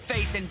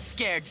Fib-Face and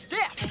Scared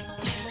Stiff.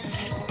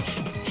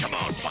 Come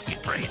on,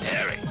 bucket brain,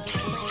 hurry.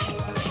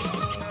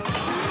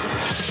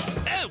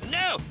 Oh,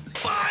 no!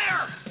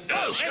 Fire!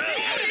 No!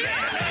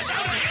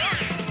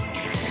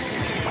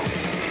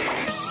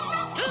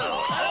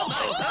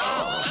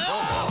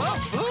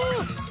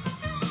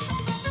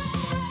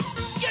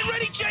 Get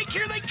ready, Jake!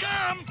 Here they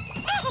come!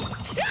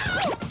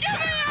 Get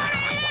me out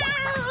of here!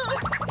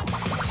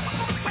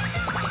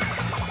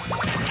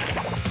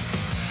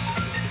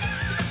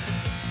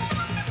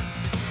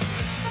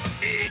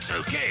 It's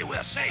okay,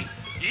 we're safe.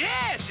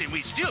 Yes, and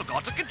we still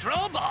got the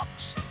control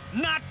box.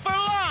 Not for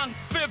long,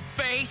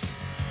 Fib-Face.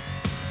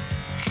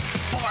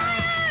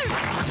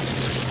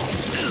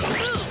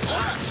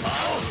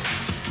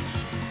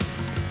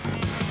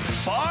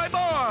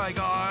 Bye-bye,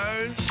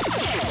 guys.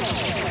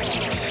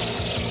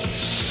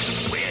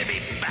 We'll be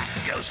back,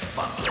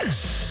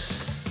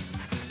 Ghostbusters.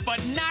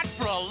 But not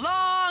for a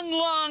long,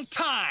 long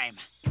time.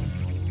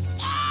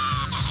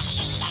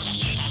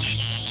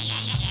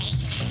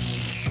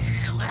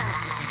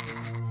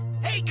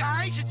 Hey,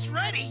 guys, it's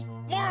ready.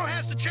 Morrow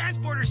has the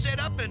transporter set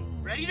up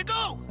and ready to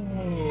go.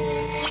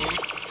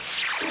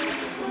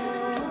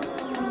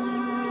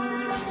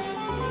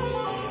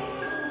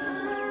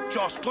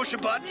 Just push a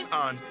button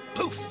and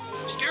poof.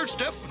 Scared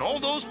Stiff and all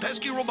those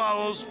pesky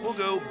Robalos will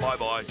go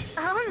bye-bye.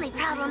 The only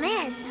problem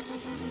is...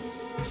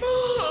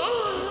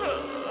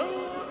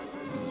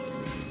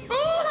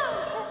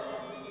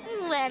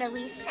 where do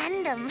we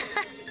send them?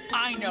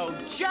 I know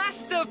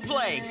just the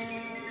place.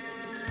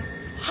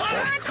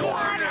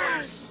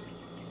 Hauntquarters!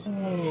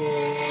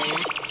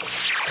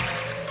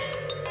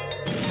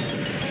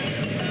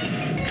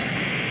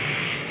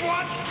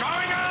 What's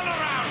going on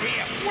around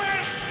here?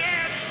 Where's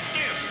Scared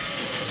Stiff?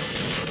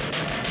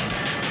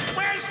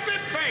 Where's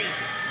Fib-Face?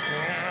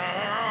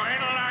 Wait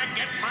till I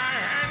get my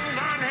hands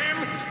on him.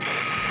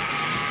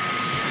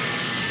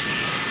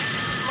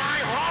 My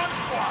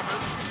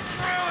Hauntquarters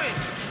ruined,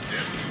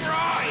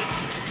 destroyed.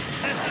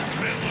 This has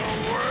been the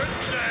worst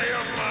day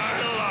of my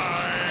life.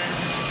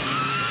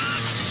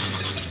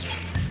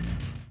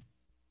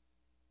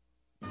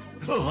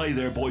 Oh, hi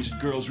there, boys and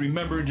girls.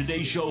 Remember in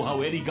today's show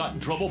how Eddie got in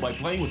trouble by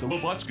playing with the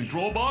robot's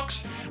control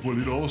box? Well,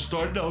 it all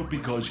started out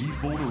because he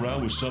fooled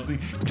around with something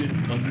he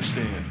didn't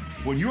understand.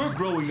 When you're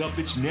growing up,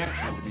 it's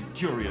natural to be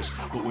curious,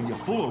 but when you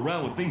fool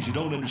around with things you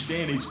don't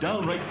understand, it's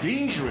downright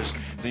dangerous.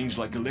 Things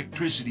like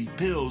electricity,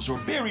 pills, or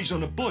berries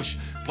on a bush.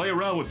 Play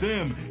around with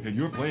them, and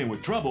you're playing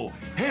with trouble.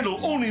 Handle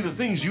only the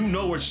things you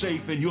know are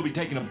safe, and you'll be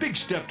taking a big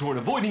step toward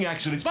avoiding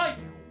accidents. Bye!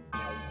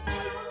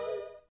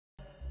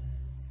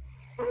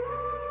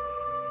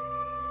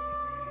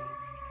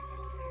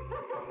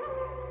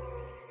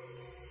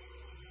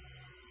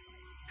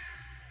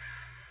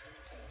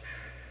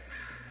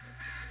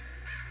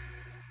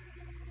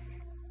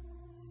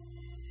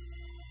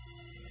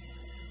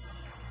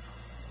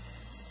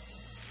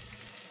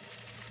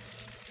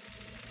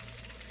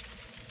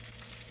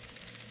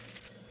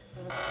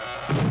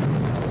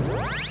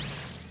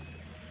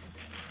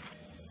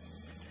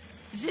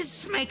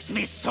 This makes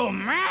me so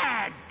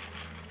mad!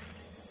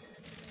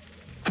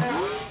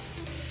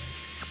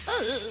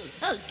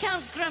 Oh,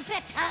 Count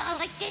Grumpet,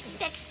 I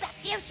didn't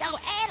expect you so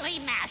early,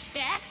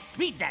 Master.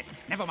 Read that.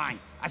 Never mind.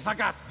 I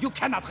forgot. You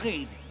cannot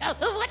read.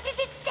 What does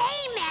it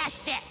say,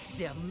 Master?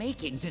 They're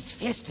making this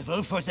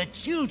festival for the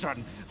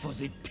children, for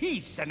the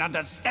peace and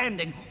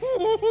understanding.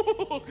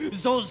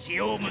 Those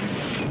humans.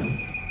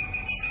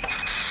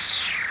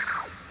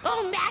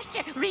 Oh,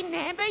 Master,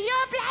 remember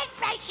your blood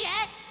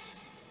pressure.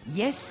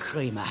 Yes,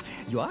 Rima,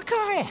 you are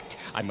correct.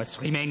 I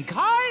must remain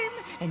calm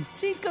and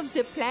think of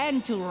the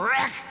plan to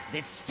wreck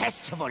this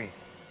festival.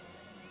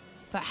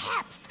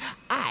 Perhaps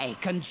I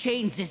can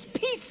change this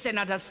peace and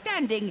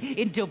understanding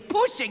into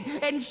pushing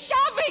and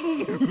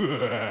shoving.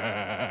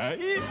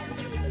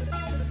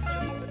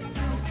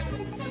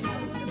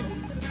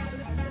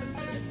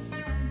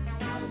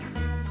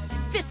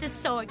 This is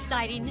so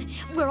exciting.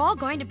 We're all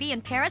going to be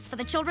in Paris for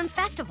the Children's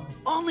Festival.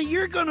 Only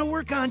you're gonna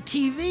work on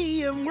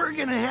TV and we're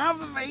gonna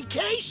have a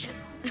vacation.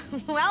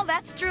 Well,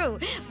 that's true.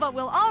 But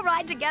we'll all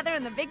ride together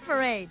in the big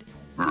parade.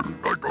 I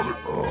got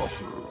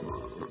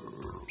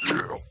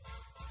it.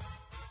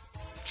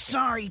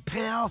 Sorry,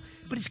 pal,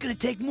 but it's gonna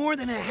take more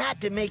than a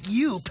hat to make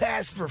you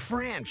pass for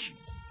French.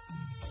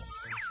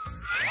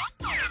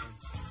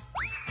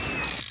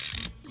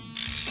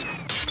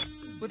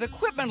 With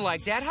equipment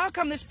like that, how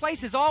come this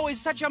place is always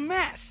such a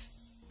mess?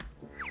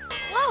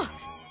 Look!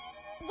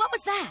 What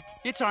was that?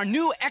 It's our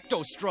new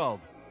ectostrobe.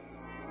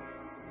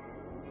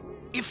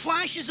 It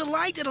flashes a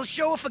light that'll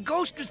show if a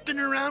ghost has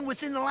been around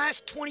within the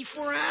last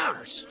 24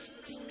 hours.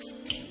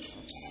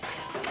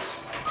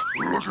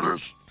 Look at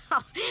this.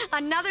 Oh,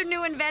 another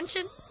new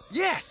invention?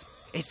 Yes,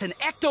 it's an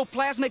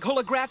ectoplasmic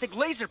holographic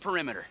laser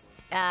perimeter.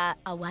 A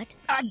what?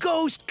 A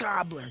ghost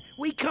gobbler.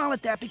 We call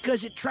it that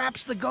because it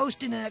traps the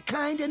ghost in a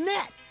kind of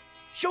net.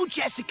 Show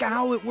Jessica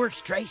how it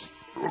works, Trace.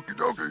 Okie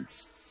dokie.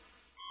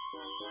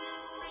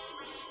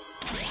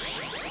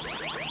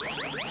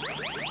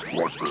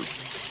 Watch this.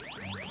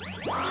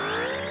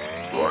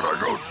 Right, I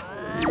goes.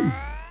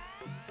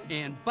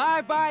 And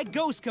bye-bye,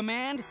 Ghost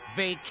Command.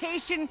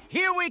 Vacation,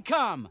 here we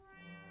come.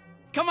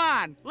 Come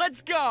on,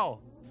 let's go.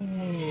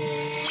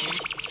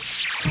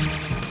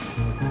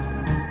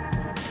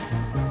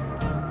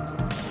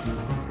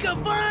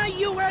 Goodbye,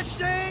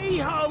 USA!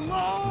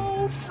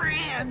 Hello,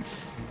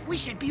 France! We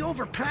should be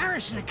over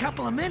Paris in a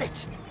couple of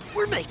minutes.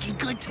 We're making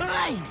good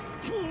time.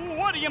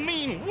 What do you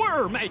mean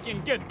we're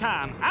making good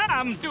time?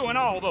 I'm doing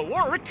all the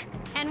work.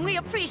 And we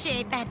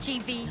appreciate that,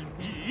 GB.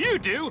 You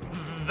do,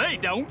 they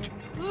don't.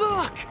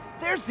 Look,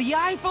 there's the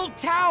Eiffel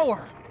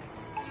Tower.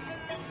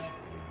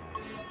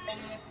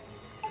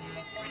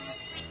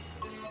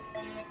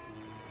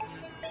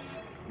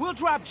 We'll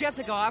drop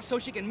Jessica off so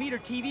she can meet her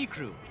TV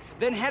crew,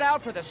 then head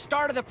out for the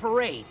start of the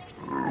parade.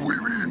 Oui,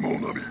 oui,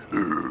 mon ami.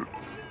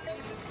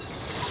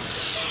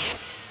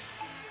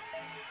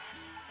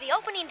 The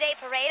opening day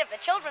parade of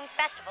the Children's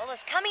Festival is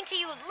coming to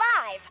you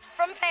live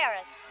from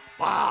Paris.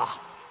 Wow.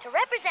 To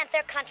represent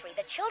their country,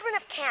 the children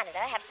of Canada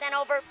have sent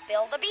over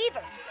Bill the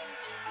Beaver.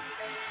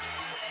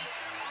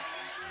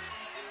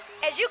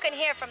 As you can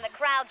hear from the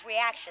crowd's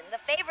reaction,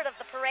 the favorite of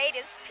the parade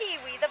is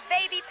Pee-wee, the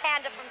baby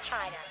panda from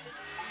China.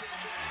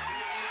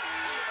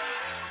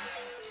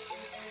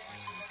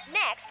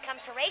 Next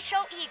comes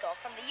Horatio Eagle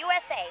from the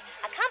USA,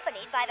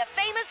 accompanied by the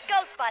famous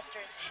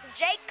Ghostbusters,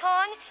 Jake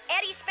Kong,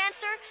 Eddie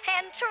Spencer,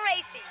 and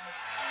Tracy.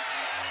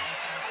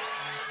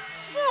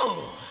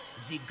 So,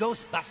 the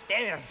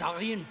Ghostbusters are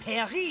in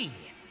Paris.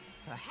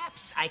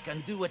 Perhaps I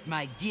can do what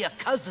my dear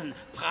cousin,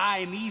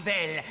 Prime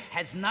Evil,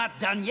 has not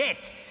done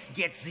yet.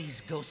 Get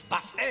these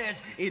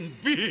Ghostbusters in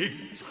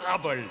big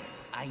trouble.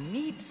 I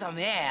need some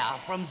air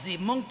from the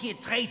monkey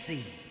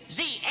Tracy.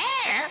 The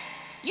air?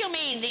 You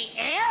mean the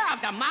air of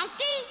the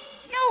monkey?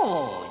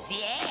 No,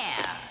 the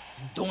air.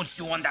 Don't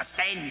you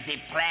understand the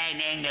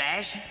plain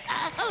English? The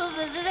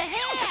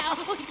hell?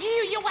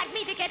 You want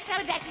me to get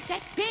some of that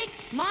big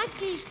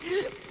monkey's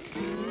hair?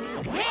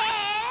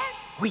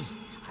 Oui,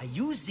 I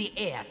use the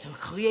air to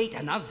create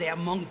another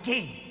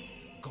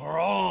monkey.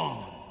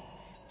 Grown.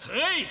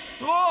 Très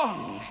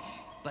strong.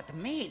 But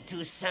made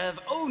to serve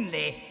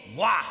only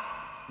moi.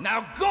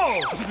 Now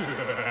go!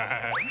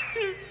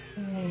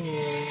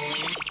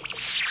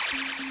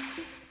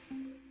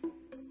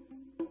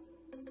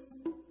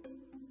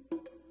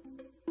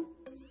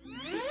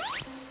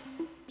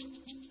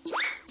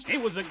 It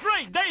was a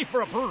great day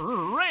for a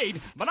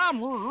parade, but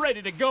I'm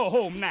ready to go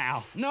home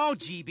now. No,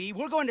 GB,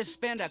 we're going to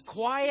spend a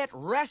quiet,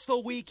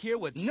 restful week here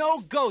with no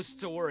ghosts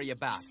to worry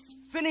about.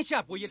 Finish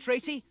up, will you,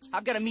 Tracy?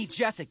 I've got to meet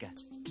Jessica.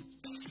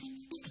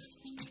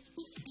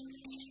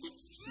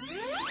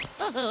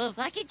 Oh, if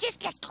I could just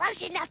get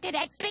close enough to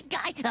that big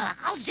guy,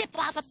 I'll zip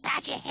off a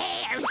patch of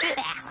hair.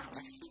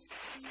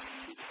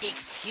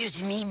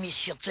 Excuse me,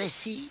 Monsieur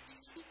Tracy.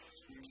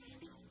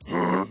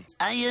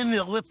 I am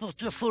a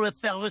reporter for a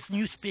Paris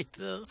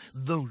newspaper.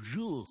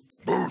 Bonjour.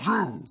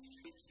 Bonjour.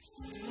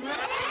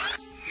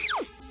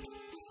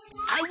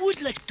 I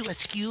would like to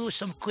ask you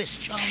some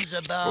questions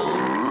about...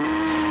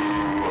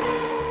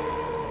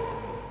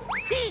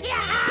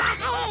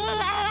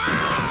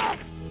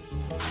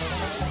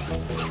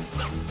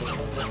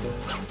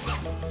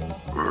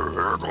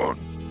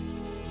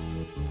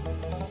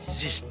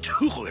 These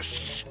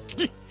tourists.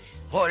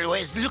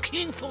 Always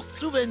looking for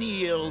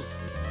souvenirs.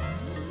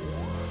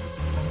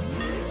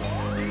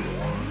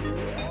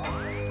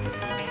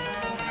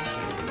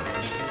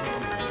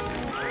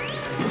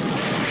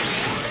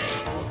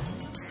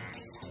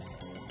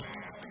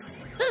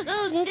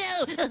 Oh,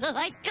 no!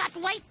 I got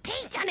white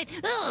paint on it!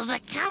 Oh, the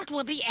Count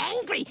will be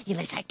angry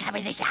unless I cover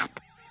this up.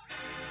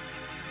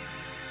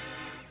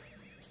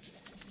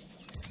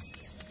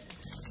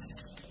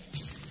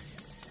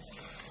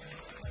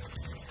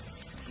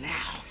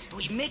 Now,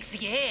 we make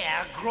the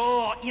air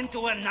grow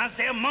into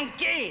another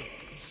monkey.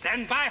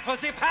 Stand by for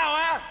the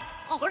power.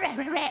 Oh,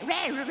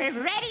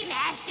 ready,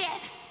 Master.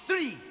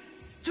 3,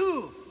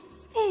 2,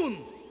 1.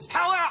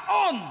 Power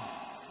on.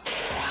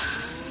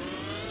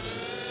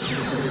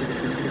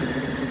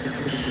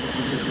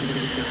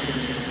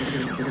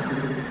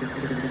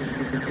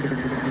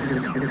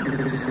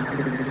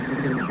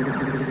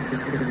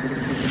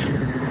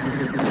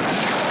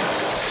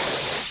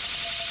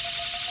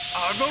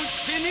 Almost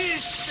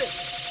finished!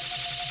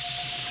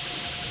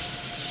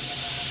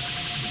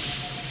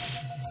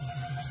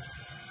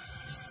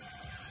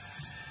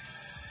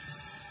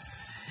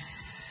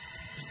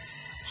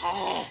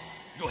 Oh,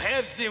 you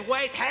have the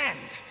white hand.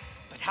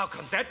 But how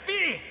can that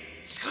be?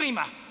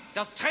 Screamer,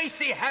 does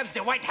Tracy have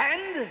the white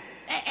hand?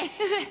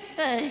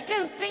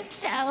 Don't think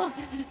so.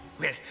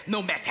 Well,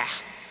 no matter.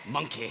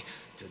 Monkey,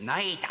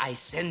 tonight I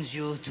send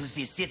you to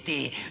the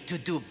city to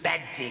do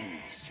bad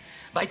things.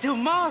 By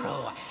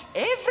tomorrow,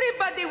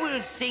 everybody will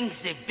think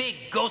the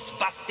big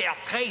Ghostbuster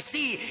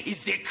Tracy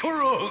is the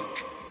crook.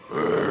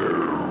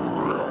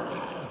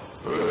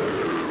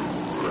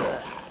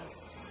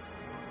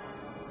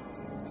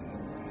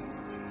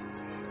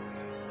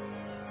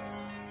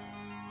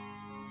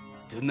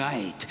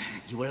 Tonight,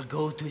 you will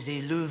go to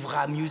the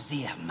Louvre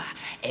Museum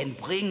and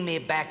bring me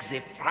back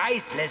the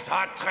priceless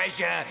art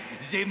treasure,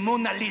 the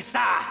Mona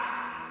Lisa.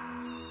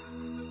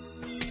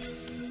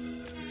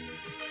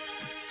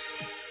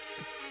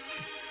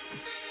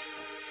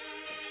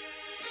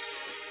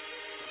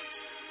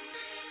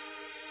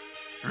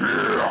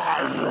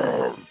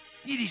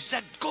 It is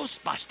that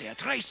Ghostbuster,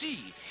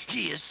 Tracy.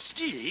 He is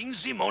stealing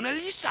the Mona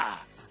Lisa.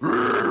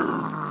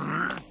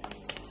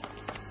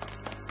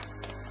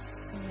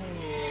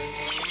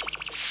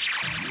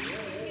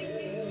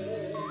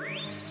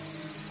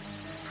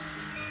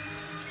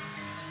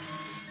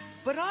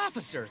 But,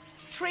 officer,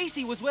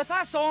 Tracy was with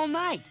us all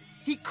night.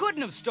 He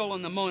couldn't have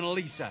stolen the Mona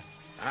Lisa.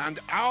 And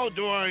how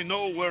do I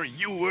know where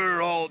you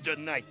were all the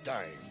night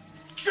time?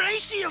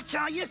 Tracy'll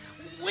tell you.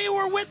 We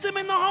were with him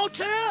in the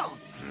hotel.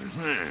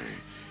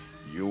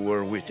 You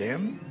were with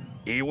him?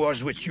 He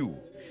was with you.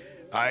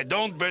 I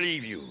don't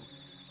believe you.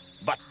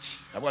 But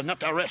I will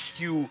not arrest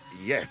you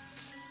yet.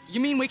 You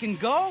mean we can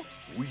go?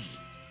 Oui.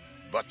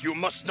 But you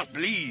must not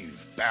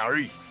leave,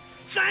 Barry.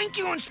 Thank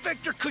you,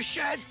 Inspector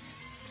Couchette.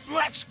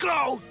 Let's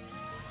go.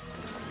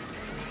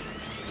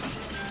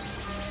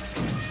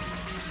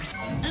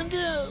 And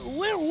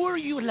where were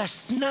you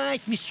last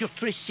night, Monsieur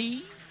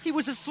Tracy? He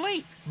was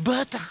asleep.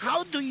 But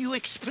how do you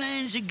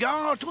explain the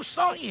guard who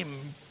saw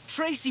him?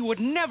 Tracy would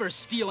never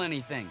steal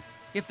anything.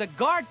 If the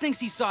guard thinks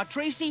he saw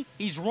Tracy,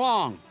 he's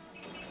wrong.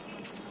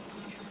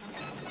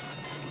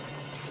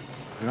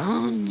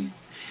 Wrong?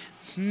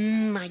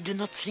 I do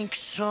not think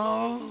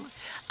so.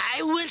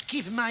 I will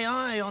keep my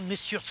eye on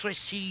Monsieur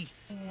Tracy.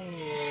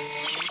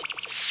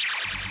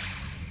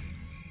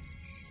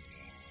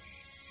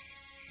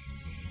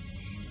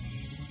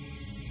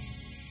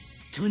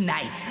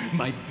 Tonight,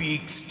 my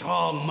big,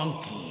 strong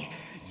monkey,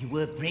 you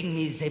will bring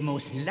me the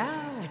most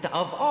loved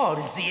of all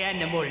the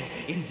animals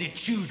in the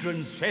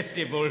children's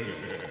festival.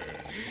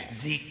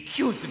 The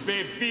cute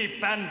baby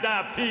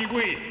panda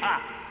peewee.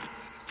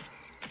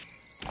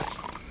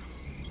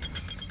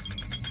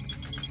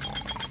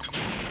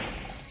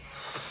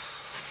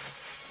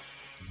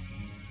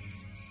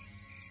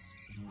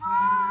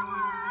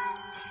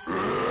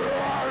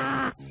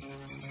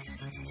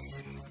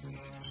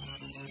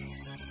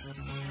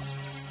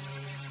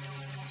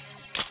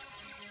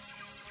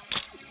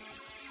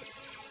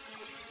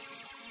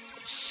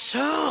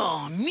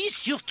 So,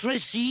 Monsieur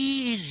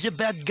Tracy is the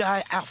bad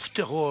guy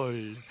after all.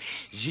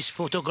 This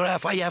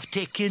photograph I have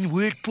taken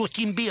will put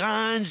him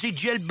behind the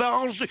jail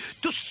bars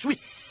to suite.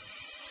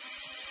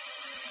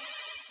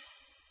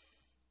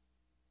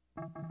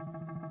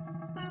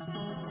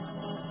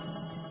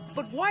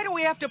 But why do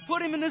we have to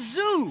put him in the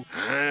zoo?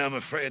 I am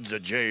afraid the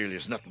jail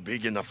is not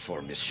big enough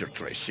for Monsieur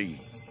Tracy.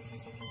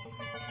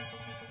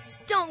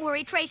 Don't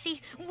worry,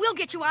 Tracy. We'll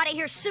get you out of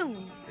here soon.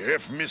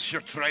 If Monsieur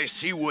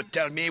Tracy would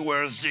tell me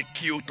where the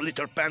cute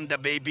little panda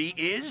baby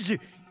is,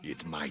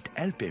 it might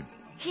help him.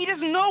 He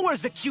doesn't know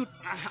where's the cute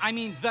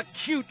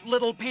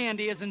little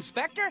panda is,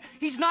 Inspector.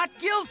 He's not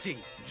guilty.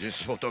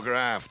 This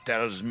photograph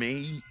tells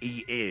me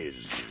he is.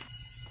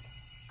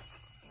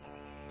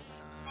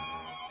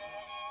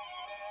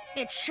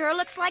 It sure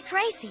looks like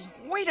Tracy.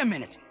 Wait a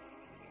minute.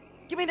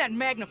 Give me that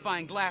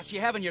magnifying glass you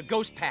have in your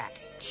ghost pack.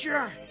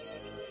 Sure.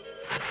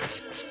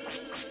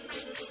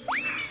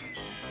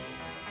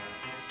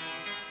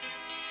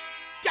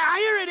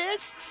 Here it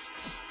is.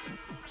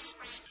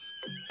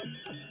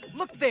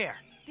 Look there.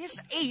 This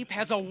ape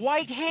has a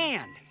white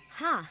hand.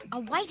 Huh, a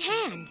white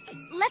hand.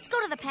 Let's go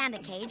to the panda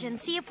cage and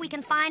see if we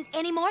can find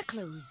any more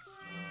clues.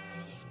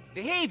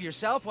 Behave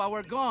yourself while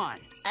we're gone.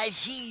 I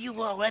see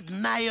you are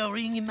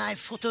admiring my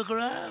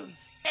photograph.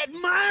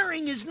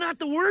 Admiring is not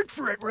the word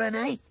for it,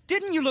 Rene.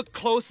 Didn't you look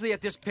closely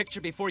at this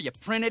picture before you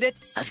printed it?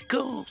 Of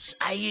course,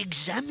 I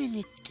examined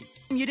it.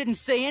 You didn't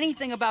say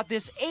anything about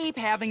this ape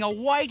having a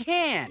white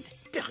hand.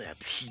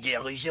 Perhaps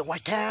there is a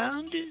white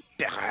hand,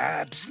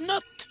 perhaps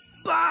not.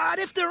 But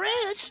if there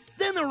is,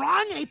 then the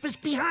wrong ape is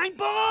behind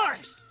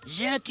bars.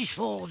 That is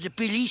for the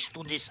police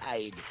to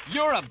decide.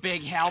 You're a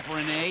big help,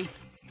 Renee.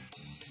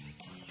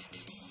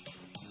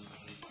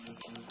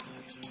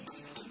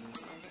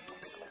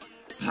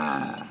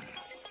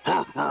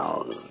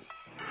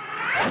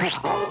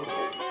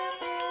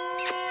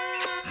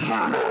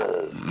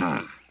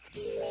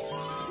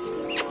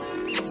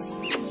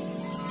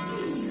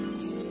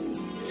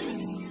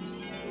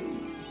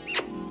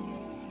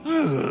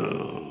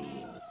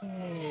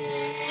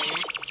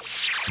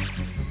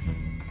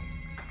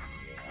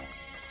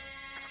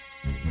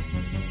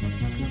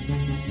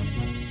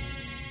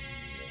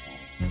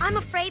 I'm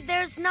afraid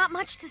there's not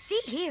much to see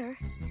here.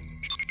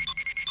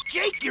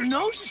 Jake, your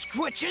nose is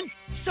twitching.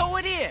 So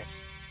it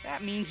is.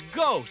 That means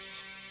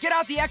ghosts. Get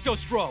out the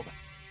ectostrobe.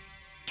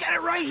 Get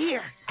it right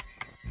here.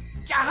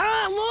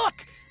 Aha,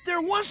 look!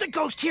 There was a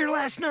ghost here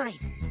last night.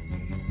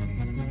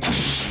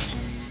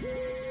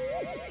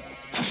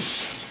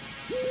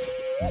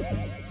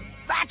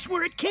 That's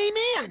where it came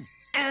in.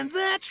 And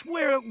that's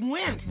where it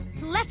went.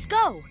 Let's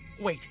go.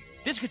 Wait,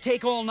 this could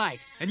take all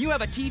night. And you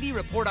have a TV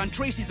report on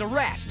Tracy's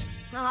arrest.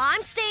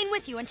 I'm staying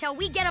with you until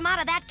we get him out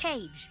of that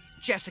cage.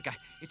 Jessica,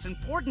 it's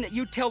important that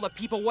you tell the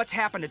people what's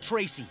happened to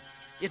Tracy.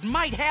 It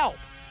might help.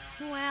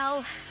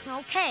 Well,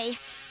 okay.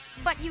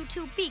 But you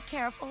two be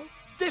careful.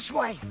 This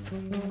way.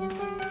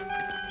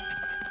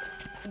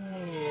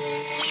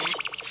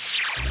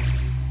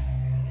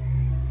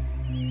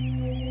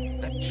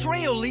 The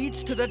trail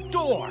leads to the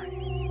door.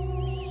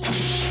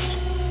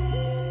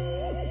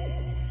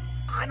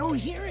 I don't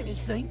hear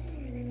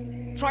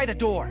anything. Try the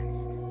door.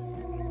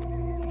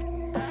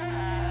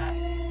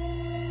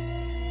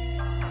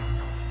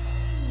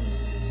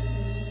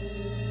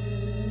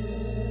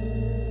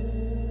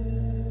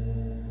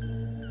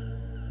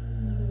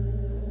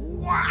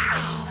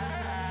 Wow!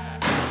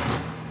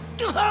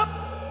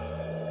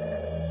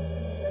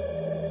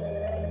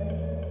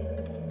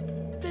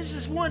 This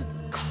is one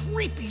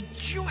creepy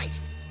joint.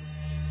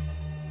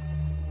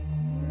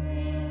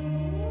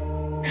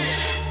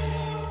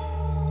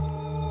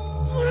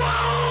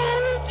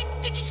 Whoa!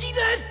 Did you see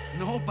that?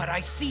 No, but I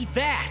see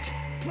that.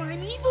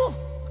 Primeval?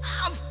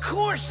 Of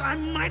course, I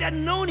might have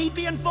known he'd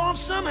be involved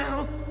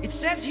somehow. It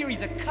says here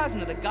he's a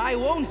cousin of the guy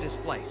who owns this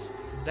place,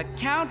 the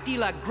Count de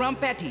la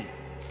Grumpetti.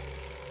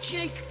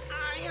 Jake,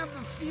 I have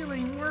a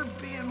feeling we're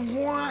being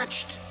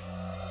watched.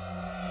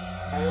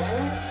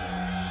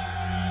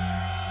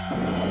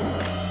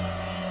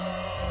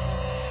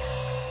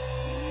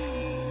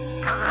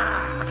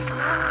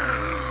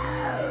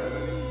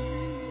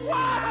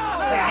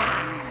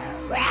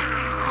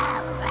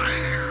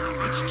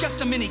 It's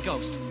just a mini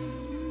ghost.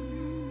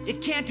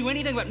 It can't do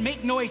anything but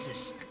make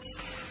noises.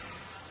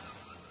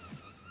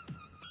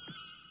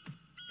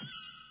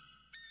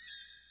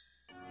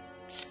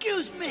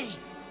 Excuse me.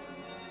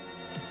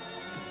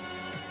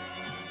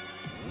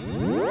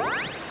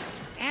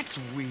 That's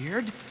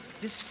weird.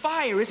 This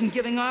fire isn't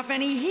giving off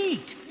any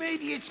heat.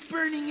 Maybe it's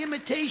burning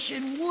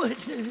imitation wood.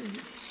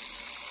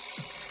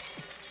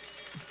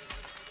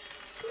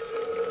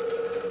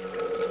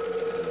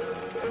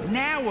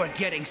 Now we're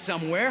getting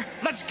somewhere.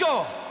 Let's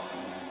go!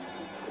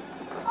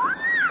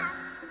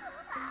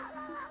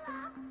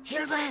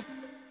 Hear that?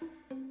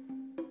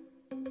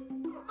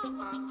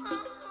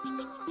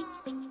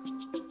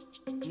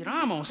 It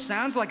almost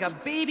sounds like a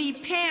baby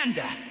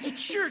panda. It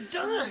sure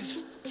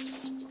does.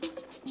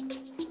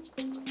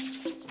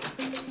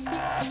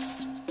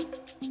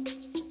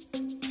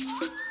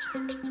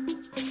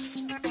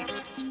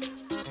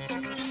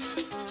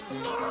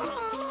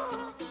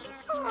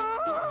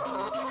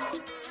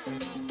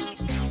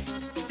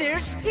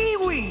 There's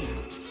Pee-wee!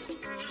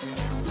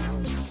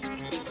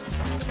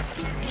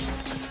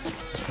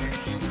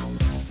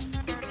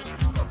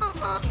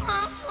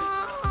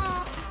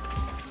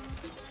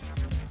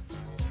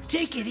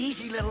 Take it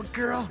easy, little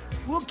girl.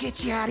 We'll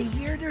get you out of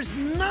here. There's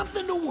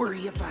nothing to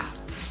worry about.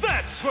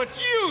 That's what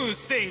you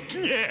think,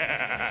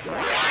 yeah!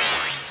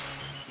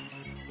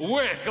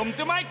 Welcome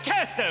to my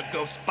castle,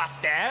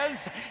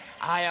 Ghostbusters!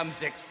 I am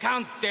the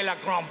Count de la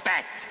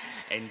Grumpetti,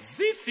 and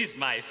this is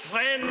my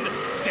friend,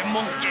 the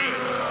monkey.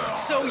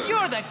 So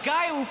you're the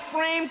guy who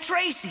framed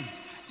Tracy.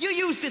 You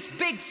used this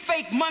big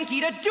fake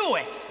monkey to do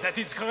it. That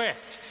is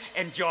correct.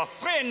 And your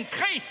friend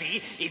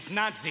Tracy is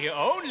not the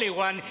only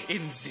one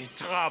in the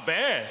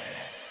trouble.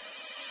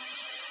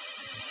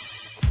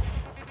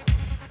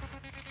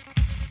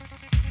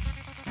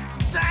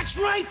 That's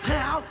right,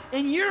 pal.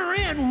 And you're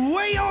in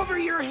way over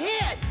your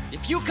head.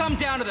 If you come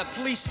down to the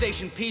police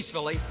station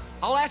peacefully,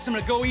 I'll ask them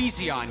to go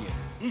easy on you.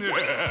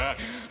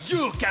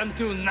 You can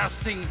do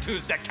nothing to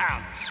the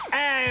Count.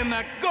 I am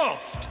a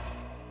ghost.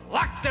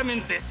 Lock them in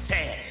this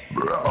cell.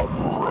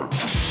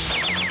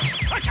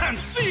 I can't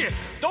see it.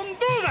 Don't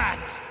do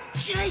that.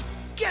 Jake,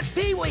 get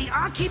Pee-wee.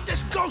 I'll keep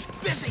this ghost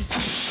busy.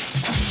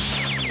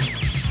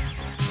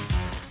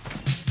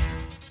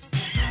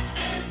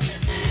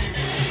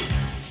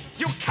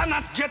 You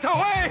cannot get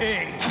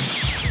away.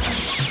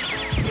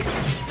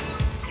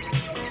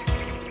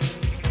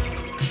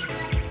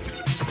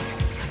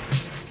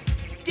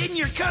 Didn't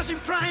your cousin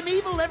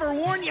Primeval ever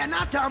warn you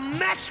not to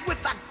mess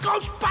with the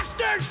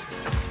Ghostbusters?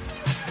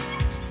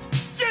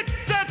 Get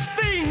that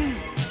thing!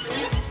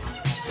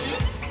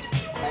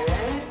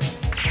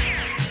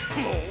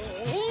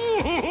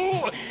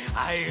 Oh,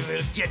 I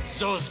will get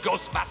those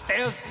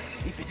Ghostbusters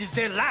if it is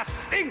the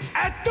last thing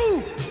I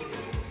do!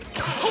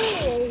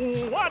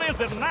 Oh, what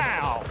is it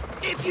now?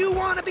 If you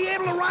want to be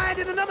able to ride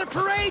in another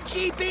parade,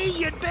 GB,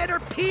 you'd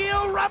better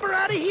peel rubber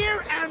out of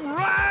here and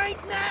right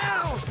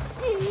now!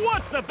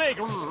 What's the big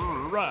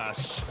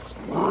rush?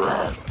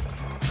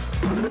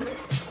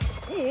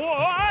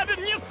 Why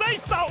didn't you say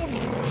so?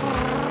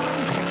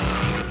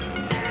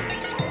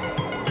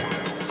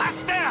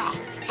 Faster!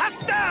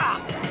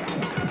 Faster!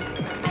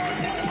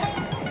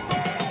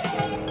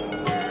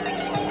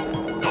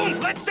 Don't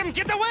let them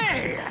get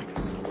away!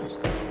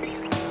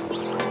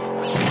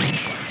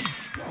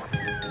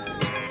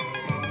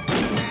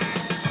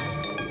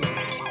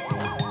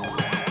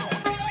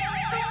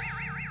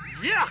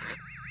 Yuck!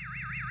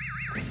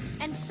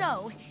 And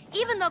so,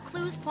 even though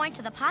clues point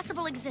to the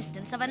possible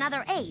existence of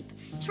another ape,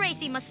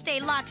 Tracy must stay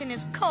locked in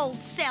his cold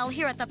cell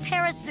here at the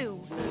Paris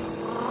Zoo.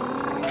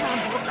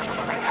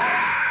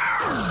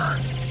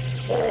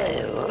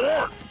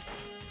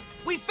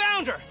 We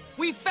found her!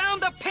 We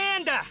found the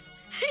panda!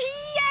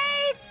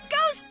 Yay!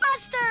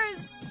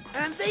 Ghostbusters!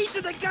 And these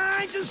are the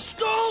guys who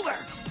stole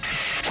her!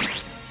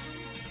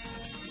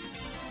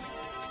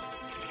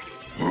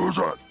 Who's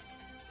that?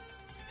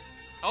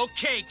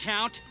 Okay,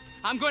 Count.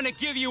 I'm going to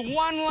give you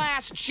one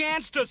last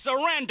chance to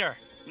surrender.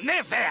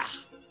 Never!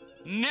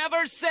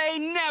 Never say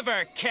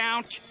never,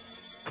 Count!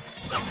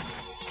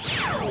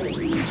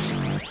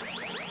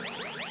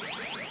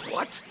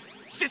 What?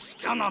 This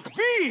cannot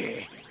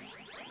be!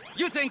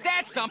 You think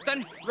that's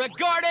something?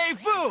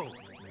 Regardez-vous!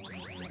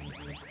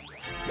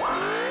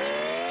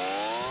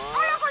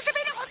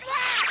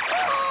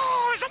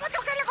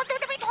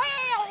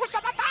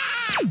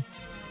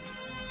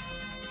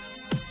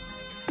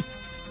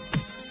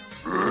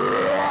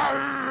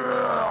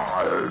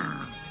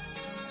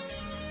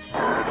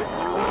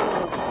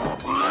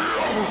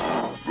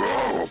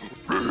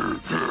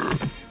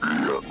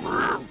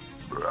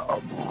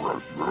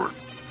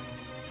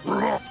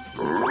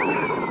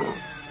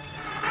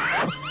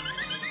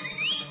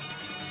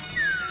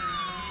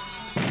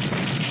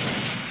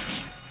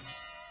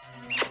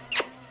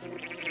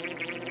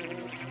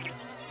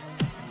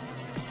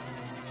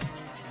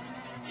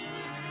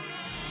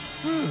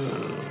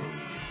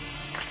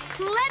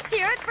 Let's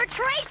hear it for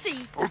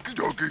Tracy! Okie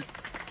dokie.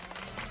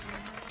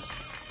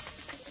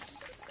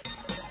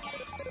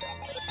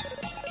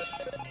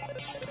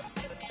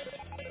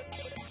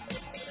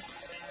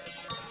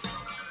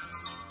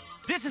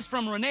 This is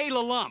from Rene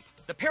Lalumpe,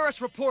 the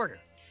Paris reporter.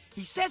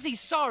 He says he's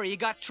sorry he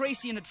got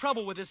Tracy into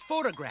trouble with his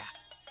photograph.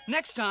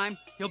 Next time,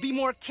 he'll be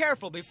more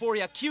careful before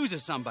he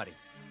accuses somebody.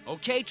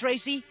 Okay,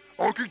 Tracy?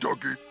 Okie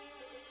dokie.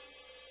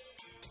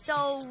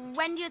 So,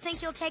 when do you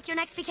think you'll take your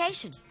next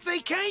vacation?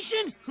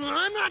 Vacation?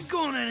 I'm not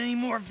going on any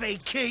more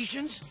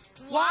vacations.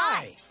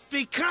 Why?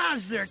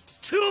 Because they're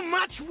too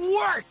much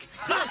work.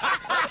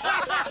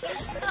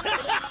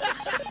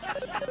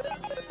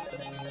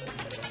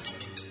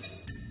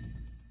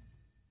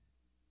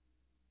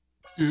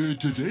 In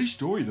today's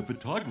story, the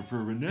photographer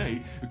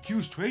Renee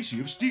accused Tracy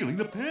of stealing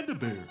the panda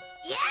bear.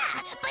 Yeah,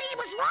 but he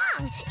was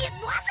wrong. It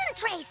wasn't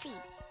Tracy.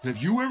 Have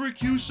you ever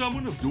accused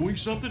someone of doing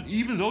something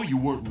even though you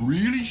weren't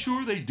really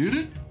sure they did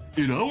it?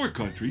 In our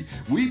country,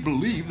 we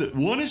believe that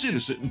one is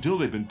innocent until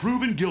they've been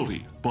proven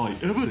guilty by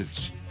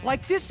evidence.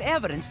 Like this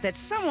evidence that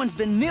someone's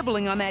been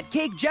nibbling on that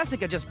cake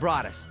Jessica just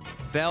brought us.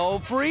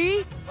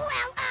 Belfrey?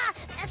 Well,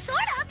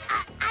 sort of.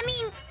 I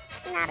mean,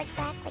 not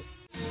exactly.